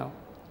තිබෙනවා.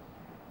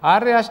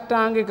 ආර්ය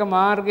අෂ්ටාංගික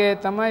මාර්ගය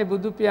තමයි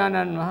බුදු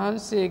පියාණන්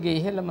වහන්සේගේ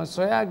ඉහළම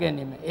සොයා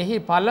ගැනීම. එහි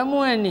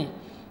පළමුවෙනි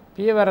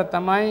පියවර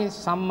තමයි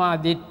සම්මා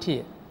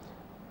දිට්ඨිය.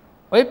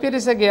 ඔය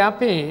පිරිසගේ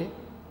අපේ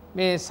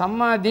මේ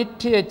සම්මා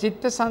දිට්ඨිය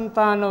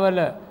චිත්තසංතානවල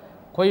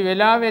කොයි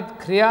වෙලාවෙත්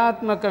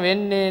ක්‍රියාත්මක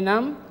වෙන්නේ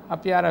නම්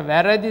අපි අර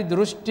වැරදි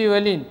දෘෂ්ටි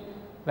වලින්,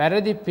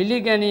 වැරදි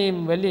පිළිගැනීම්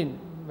වලින්,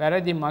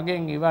 වැරදි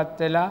මගෙන් ඉවත්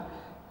වෙලා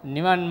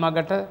නිවන්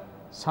මගට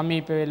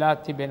සමීප වෙලා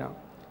තිබෙනවා.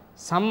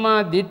 සම්මා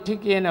දිට්ඨි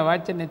කියන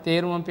වචනේ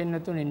තේරුම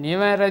පින්නතුනි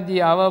නිවැරදි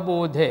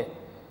අවබෝධය.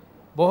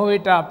 බොහෝ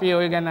විට අපි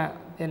ඔය ගැන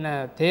එන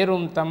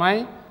තේරුම් තමයි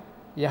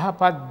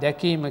යහපත්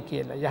දැකීම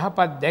කියලා.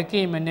 යහපත්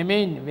දැකීම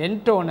නෙමෙයි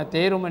වෙන්න ඕන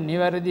තේරුම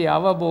නිවැරදි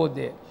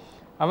අවබෝධය.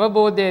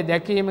 අවබෝධය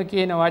දැකීම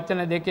කියන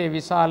වචන දෙකේ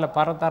විශාල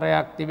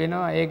පරතරයක්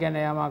තිබෙනවා. ඒ ගැන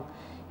යමක්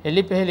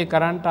එලිපෙහෙලි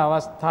කරන්නට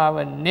අවස්ථාව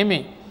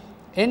නෙමෙයි.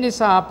 ඒ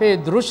නිසා අපේ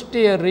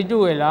දෘෂ්ටිය ඍජු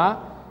වෙලා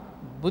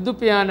බුදු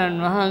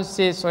පියාණන්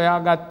වහන්සේ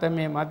සොයාගත්ත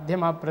මේ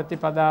මධ්‍යම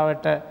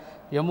ප්‍රතිපදාවට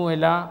යොමු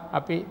වෙලා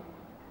අපි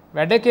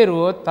වැඩ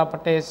කෙරුවොත්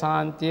අපට ඒ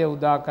සාන්තිය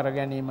උදා කර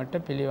ගැනීමට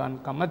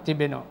පිළිවන්කම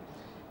තිබෙනවා.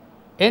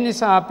 ඒ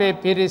නිසා අපේ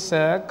පිරිස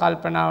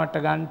කල්පනාවට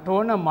ගන්න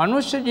ඕන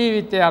මනුෂ්‍ය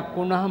ජීවිතයක්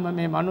වුණාම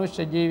මේ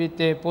මනුෂ්‍ය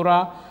ජීවිතේ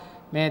පුරා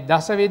මේ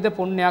දසවිධ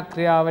පුණ්‍ය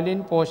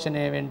ක්‍රියාවලින්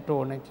පෝෂණය වෙන්න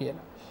ඕන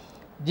කියලා.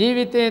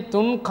 ජීවිතේ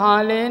 3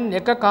 කාලයෙන්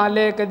එක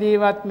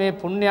කාලයකදීවත් මේ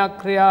පුණ්‍ය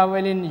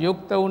ක්‍රියාවලින්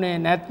යුක්ත වුණේ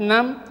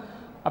නැත්නම්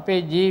අපේ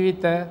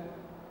ජීවිත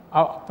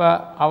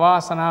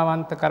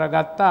අවාසනාවන්ත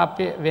කරගත්තා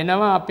අපේ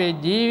වෙනවා අපේ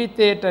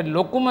ජීවිතයට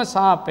ලොකුම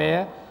සාපය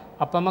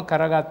අපම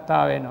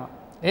කරගත්තා වෙනවා.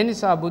 ඒ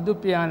නිසා බුදු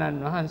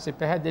පියාණන් වහන්සේ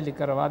පැහැදිලි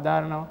කර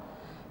වදාරනවා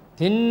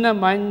තින්න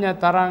මඤ්ඤ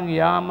තරං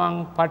යාමං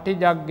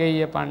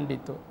පටිජග්ගේය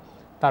පණ්ඩිතෝ.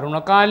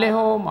 තරුණ කාලේ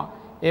හෝම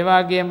ඒ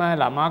වගේම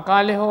ළමා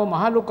කාලේ හෝ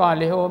මහලු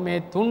කාලේ හෝ මේ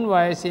 3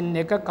 වයසින්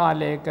එක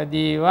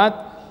කාලයකදීවත්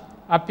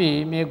අපි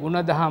මේ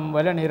ಗುಣධම්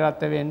වල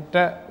නිරත වෙන්න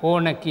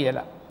ඕන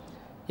කියලා.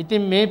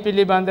 ඉතින් මේ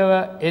පිළිබඳව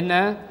එන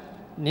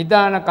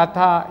නිදාන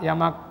කතා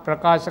යමක්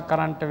ප්‍රකාශ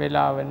කරන්නට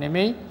වෙලාව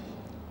නෙමෙයි.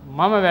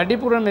 මම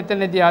වැඩිපුර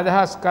මෙතනදී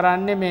අදහස්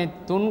කරන්නේ මේ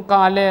 3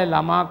 කාලය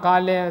ළමා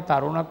කාලය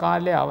තරුණ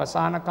කාලය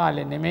අවසාන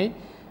කාලය නෙමෙයි.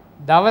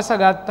 දවස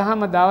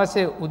ගත්තාම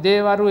දවසේ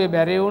උදේවරුේ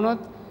බැරි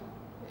වුණොත්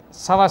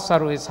සවස්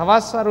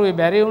වරුවේ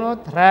බැරි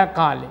වුණොත් රාත්‍රී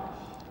කාලේ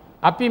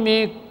අපි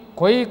මේ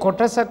කොයි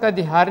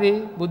කොටසකදී හරි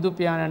බුදු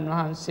පියාණන්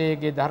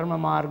වහන්සේගේ ධර්ම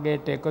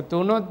මාර්ගයට එකතු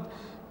වුණොත්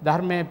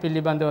ධර්මයේ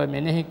පිළිබඳව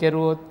මෙනෙහි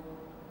කෙරුවොත්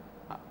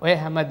ඔය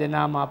හැම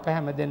දෙනාම අප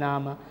හැම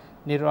දෙනාම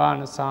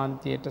නිර්වාණ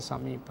සාන්තියට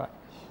සමීපයි.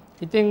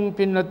 ඉතින්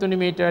පින්වත්නි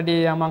මීට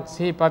වැඩි යමක්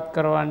සිහිපත්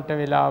කරවන්නට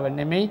වෙලාව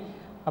නෙමෙයි.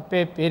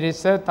 අපේ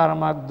පිරිස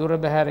තරමක් දුර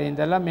බැහැර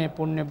ඉඳලා මේ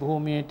පුණ්‍ය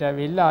භූමියට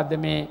ඇවිල්ලා අද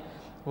මේ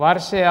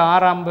වර්ෂය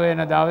ආරම්භ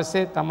වෙන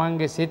දවසේ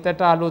තමන්ගේ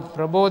සිතට අලුත්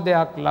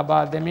ප්‍රබෝධයක්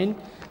ලබා දෙමින්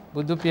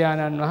බුදු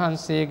පියාණන්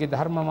වහන්සේගේ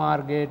ධර්ම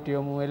මාර්ගයට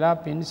යොමු වෙලා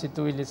පින්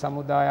සිතුවිලි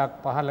සමුදායක්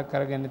පහළ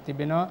කරගෙන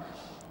තිබෙනවා.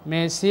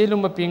 මේ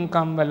සීලුම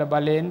පින්කම් වල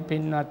බලයෙන්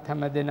පින්වත්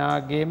හැම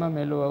දෙනාගේම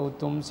මෙලොව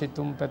උතුම්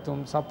සිතුම් පැතුම්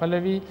සඵල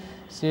වී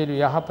සියලු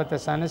යහපත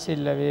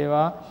සනසිල්ල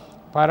වේවා.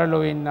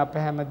 පරලොවින් අප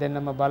හැම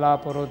දෙනම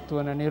බලාපොරොත්තු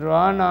වන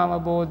නිර්වාණ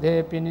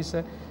අවබෝධය පිණිස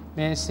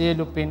මේ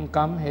සියලු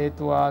පින්කම්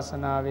හේතු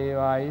වාසනා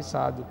වේවායි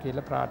සාදු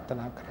කියලා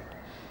ප්‍රාර්ථනා කරමි.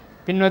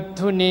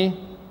 පින්වත්නි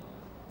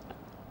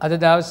අද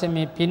දවසේ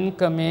මේ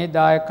පින්කමේ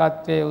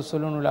දායකත්වයේ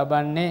උසුලනු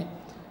ලබන්නේ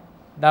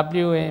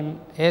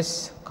WMS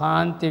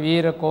කාන්ති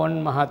වීරකෝන්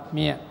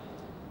මහත්මිය.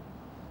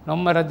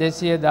 නොම්බර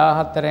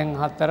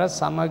 214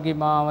 සමගි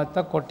මාවත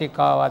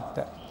කොටිකාවත්ත.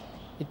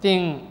 ඉතින්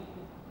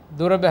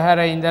දුර බැහැර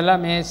ඉඳලා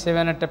මේ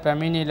සෙවණට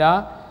පැමිණිලා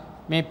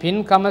මේ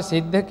පින්කම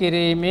සිද්ධ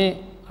කිරීමේ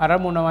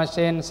අරමුණ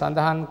වශයෙන්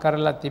සඳහන්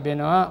කරලා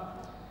තිබෙනවා.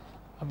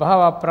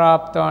 අභව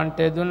ප්‍රාප්තවන්ට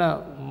දුන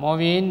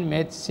මොවින්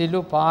මෙත්සිලු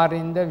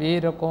පාරින්ද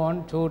වීරකෝන්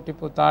චූටි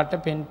පුතාට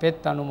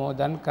පින්පෙත්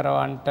අනුමෝදන්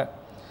කරවන්නට.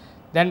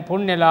 දැන්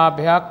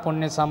පුණ්‍යලාභයක්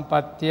පුණ්‍ය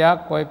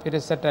සම්පත්තියක් ඔය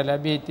පිරිසට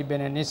ලැබී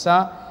තිබෙන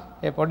නිසා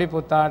ඒ පොඩි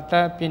පුතාට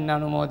පින්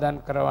අනුමෝදන්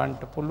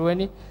කරවන්නට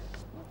පුළුවනි.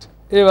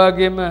 ඒ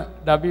වගේම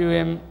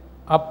WM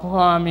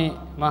අප්පුහාමි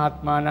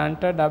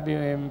මහත්මාණන්ට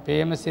WM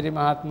ප්‍රේමසිරි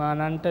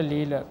මහත්මාණන්ට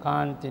ලීල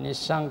කාන්ති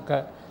නිශ්ශංක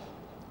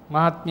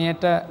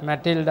මහත්මියට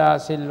මැටිල්ඩා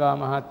සිල්වා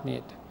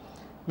මහත්මියට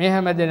මේ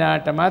හැම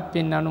දිනාටමත්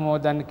පින්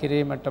අනුමෝදන්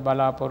කිරීමට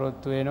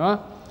බලාපොරොත්තු වෙනවා.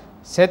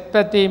 සෙත්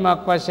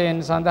පැතීමක් වශයෙන්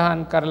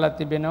සඳහන් කරලා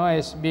තිබෙනවා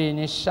SB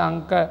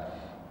නිශ්ශංක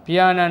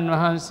පියාණන්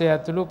වහන්සේ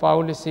ඇතුළු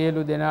පවුලේ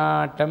සියලු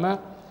දෙනාටම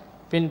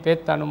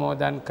පින්පෙත්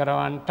අනුමෝදන්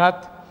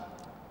කරවන්නටත්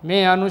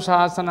මේ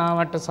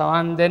අනුශාසනාවට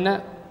සවන් දෙන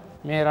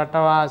මේ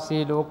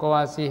රටවාසී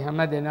ලෝකවාසී හැම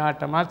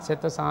දෙනාටමත්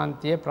සෙත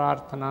සාන්තිය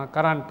ප්‍රාර්ථනා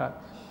කරන්නටත්.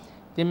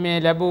 ඉතින් මේ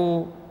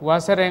ලැබූ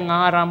වසරෙන්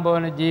ආරම්භ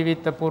වන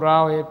ජීවිත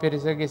පුරා ඔය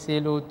පිරිසගේ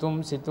සියලු උතුම්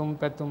සිතුම්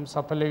පැතුම්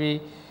සඵල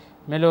වී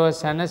මෙලොව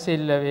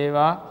සැනසෙල්ල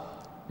වේවා.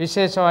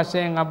 විශේෂ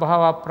වශයෙන්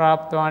අභව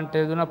ප්‍රාප්තවන්ට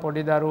යෙදුන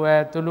පොඩි දරුවා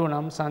ඇතුළු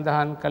නම්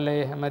සඳහන්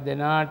කළේ හැම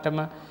දෙනාටම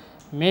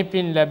මේ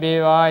පින්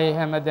ලැබේවා. ඒ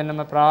හැම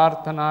දෙනම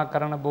ප්‍රාර්ථනා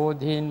කරන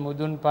බෝධීන්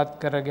මුදුන්පත්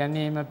කර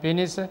ගැනීම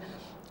පිණිස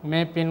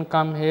මේ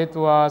පින්කම්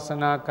හේතු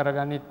වාසනා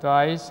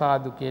කරගනිත්වායි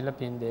සාදු කියලා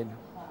පින්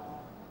දෙනවා.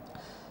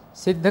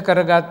 සිද්ධ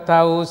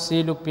කරගත්තා වූ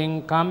සීලු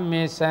පින්කම්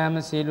මේ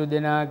සෑම සීලු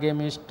දෙනාගේ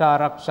මිෂ්ඨ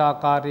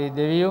ආරක්ෂාකාරී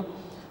දෙවියෝ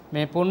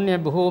මේ පුණ්‍ය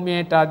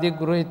භූමියට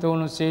අධිග්‍රහිත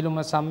වුණු සීලුම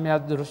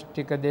සම්‍යක්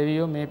දෘෂ්ටික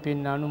දෙවියෝ මේ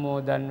පින්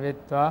අනුමෝදන්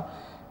වෙත්වා.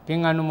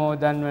 පින්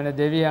අනුමෝදන් වන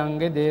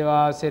දෙවියන්ගේ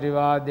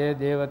දේවාශිර්වාදයේ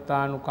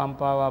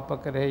දේවතානුකම්පාව අප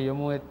කෙරෙහි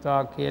යොමු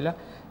වෙත්වා කියලා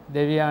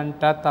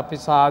දෙවියන්ටත් අපි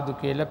සාදු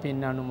කියලා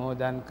පින්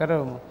අනුමෝදන්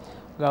කරමු.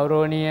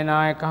 ගෞරවනීය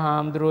නායක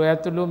හාමුදුරුවෝ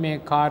ඇතුළු මේ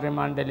කාර්ය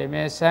මණ්ඩලය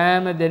මේ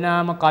සෑම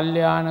දෙනාම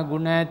කල්යාණ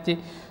ගුණ ඇති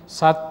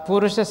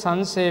සත්පුරුෂ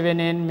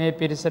සංසේවනයෙන් මේ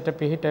පිරිසට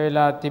පිහිට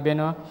වෙලා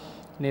තිබෙනවා.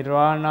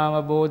 නිර්වාණ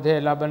අවබෝධය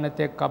ලබන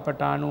තෙක්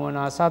අපට අනුවන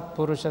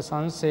අසත්පුරුෂ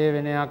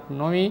සංසේවනයක්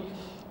නොවි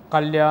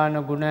කල්යාණ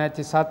ගුණ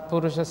ඇති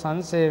සත්පුරුෂ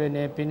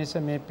සංසේවනයේ පිණිස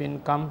මේ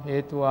පින්කම්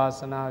හේතු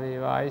වාසනා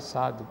වේවායි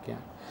සාදු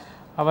කියන්නේ.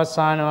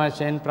 අවසාන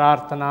වශයෙන්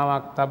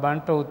ප්‍රාර්ථනාවක්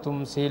තබන්නට උතුම්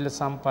සීල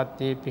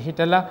සම්පත්තියේ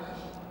පිහිටලා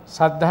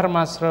සද්ධර්ම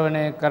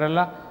ශ්‍රවණය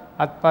කරලා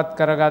අත්පත්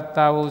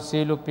කරගත්තා වූ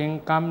සීලු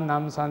පින්කම්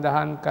නම්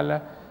සඳහන් කළ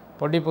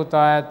පොඩි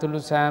පුතා ඇතුළු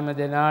සෑම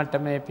දෙනාට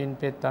මේ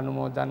පින්පෙත්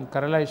අනුමෝදන්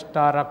කරලා ඉෂ්ඨ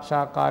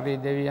ආරක්ෂාකාරී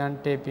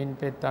දෙවියන්ට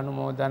පින්පෙත්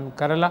අනුමෝදන්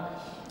කරලා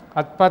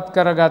අත්පත්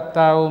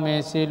කරගත්තා වූ මේ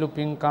සීලු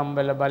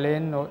පින්කම්වල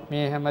බලයෙන්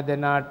මේ හැම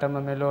දෙනාටම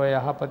මෙලෝ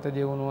යහපත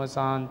දියුණුව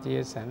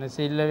සාන්තිය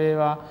සැනසෙල්ල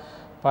වේවා.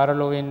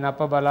 පරලොවින් අප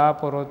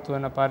බලාපොරොත්තු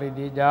වන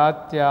පරිදි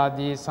ජාත්‍ය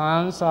ආදී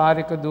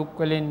සංසාරික දුක්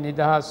වලින්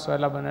නිදහස්ව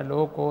ලබන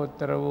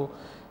ලෝකෝත්තර වූ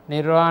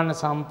නිර්වාණ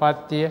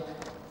සම්පත්තිය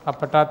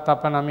අපටත්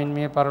අප නමින්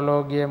මේ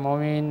පරලෝකීය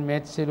මොවින්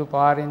මෙත් සිළු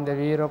පාරින්ද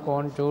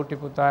වීරකෝන් චූටි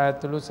පුතා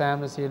ඇතුළු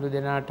සෑම සියලු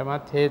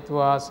දෙනාටමත් හේතු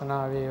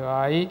වාසනා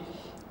වේවායි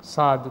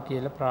සාදු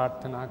කියලා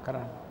ප්‍රාර්ථනා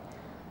කරන්න.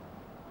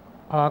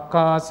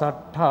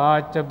 ආකාසට්ඨා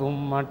ච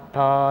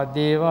බුම්මට්ඨා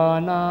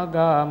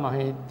දේවානාගා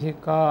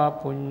මහිද්దికා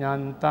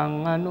පුඤ්ඤන්තං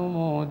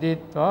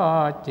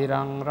අනුමෝදිත්වා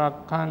චිරං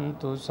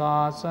රක්ඛන්තු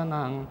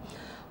ශාසනං.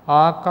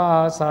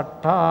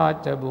 ආකාසට්ඨා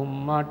ච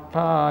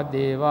බුම්මට්ඨා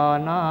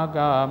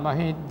දේවානාගා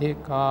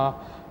මහිද්దికා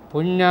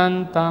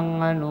පුඤ්ඤන්තං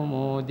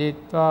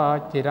අනුමෝදිත්වා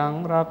චිරං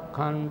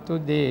රක්ඛන්තු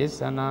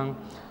දේශනං.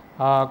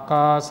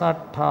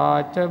 ආකාසට්ඨා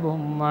ච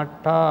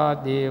බුම්මට්ඨා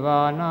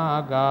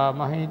දේවානාගා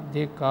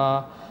මහිද්దికා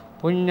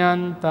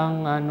පුඤ්ඤන්තං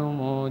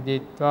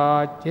අනුමෝදිත්වා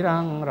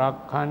චිරං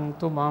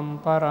රක්ඛන්තු මම්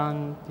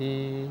පරන්ති.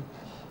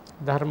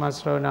 ධර්ම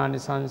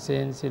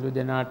ශ්‍රවණානිසංසයෙන් සිළු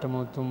දෙනාටම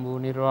උතුම් වූ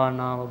නිර්වාණ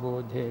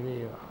අවබෝධය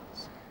වේවා.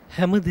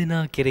 හැම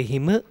දිනා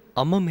කෙරෙහිම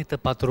අමමිත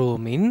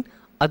පතුරවමින්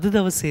අද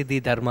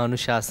දවසේදී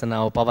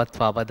ධර්මානුශාසනාව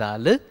පවත්වා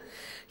වදාළ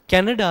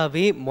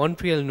කැනඩාවේ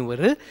මොන්ට්‍රියල්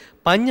නුවර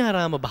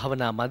පඤ්ඤාරාම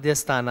භාවනා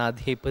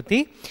මධ්‍යස්ථානාධිපති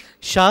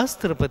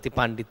ශාස්ත්‍රපති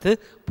පණ්ඩිත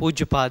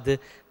පූජ්‍යපාද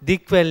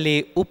දික්වැල්ලේ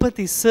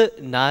උපතිස්ස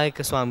නායක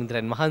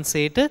ස්වාමීන්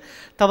වහන්සේට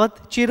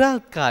තවත්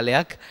চিරාත්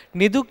කාලයක්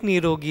නිදුක්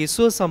නිරෝගී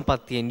සුව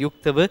සම්පන්නියෙන්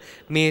යුක්තව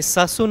මේ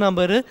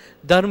සසුනඹර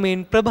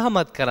ධර්මයෙන්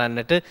ප්‍රභාමත්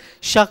කරන්නට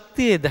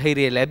ශක්තිය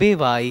ධෛර්යය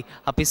ලැබේවායි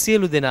අපි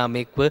සියලු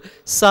දෙනාම එක්ව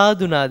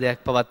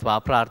සාදුනාදයක් පවත්වා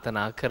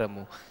ප්‍රාර්ථනා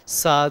කරමු.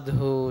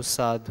 සාදු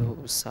සාදු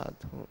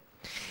සාදු.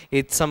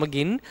 ඒත්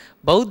සමගින්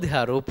බෞද්ධ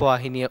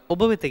රූපවාහිනිය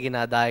ඔබ වෙත ගෙන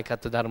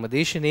දායකත්ව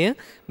ධර්මදේශනය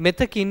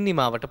මෙතකින්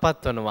නිමාවට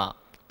පත්වනවා.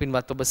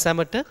 පින්වත් ඔබ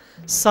සැමට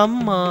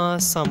සම්මා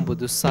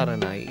සම්බුදු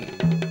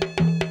සරණයි.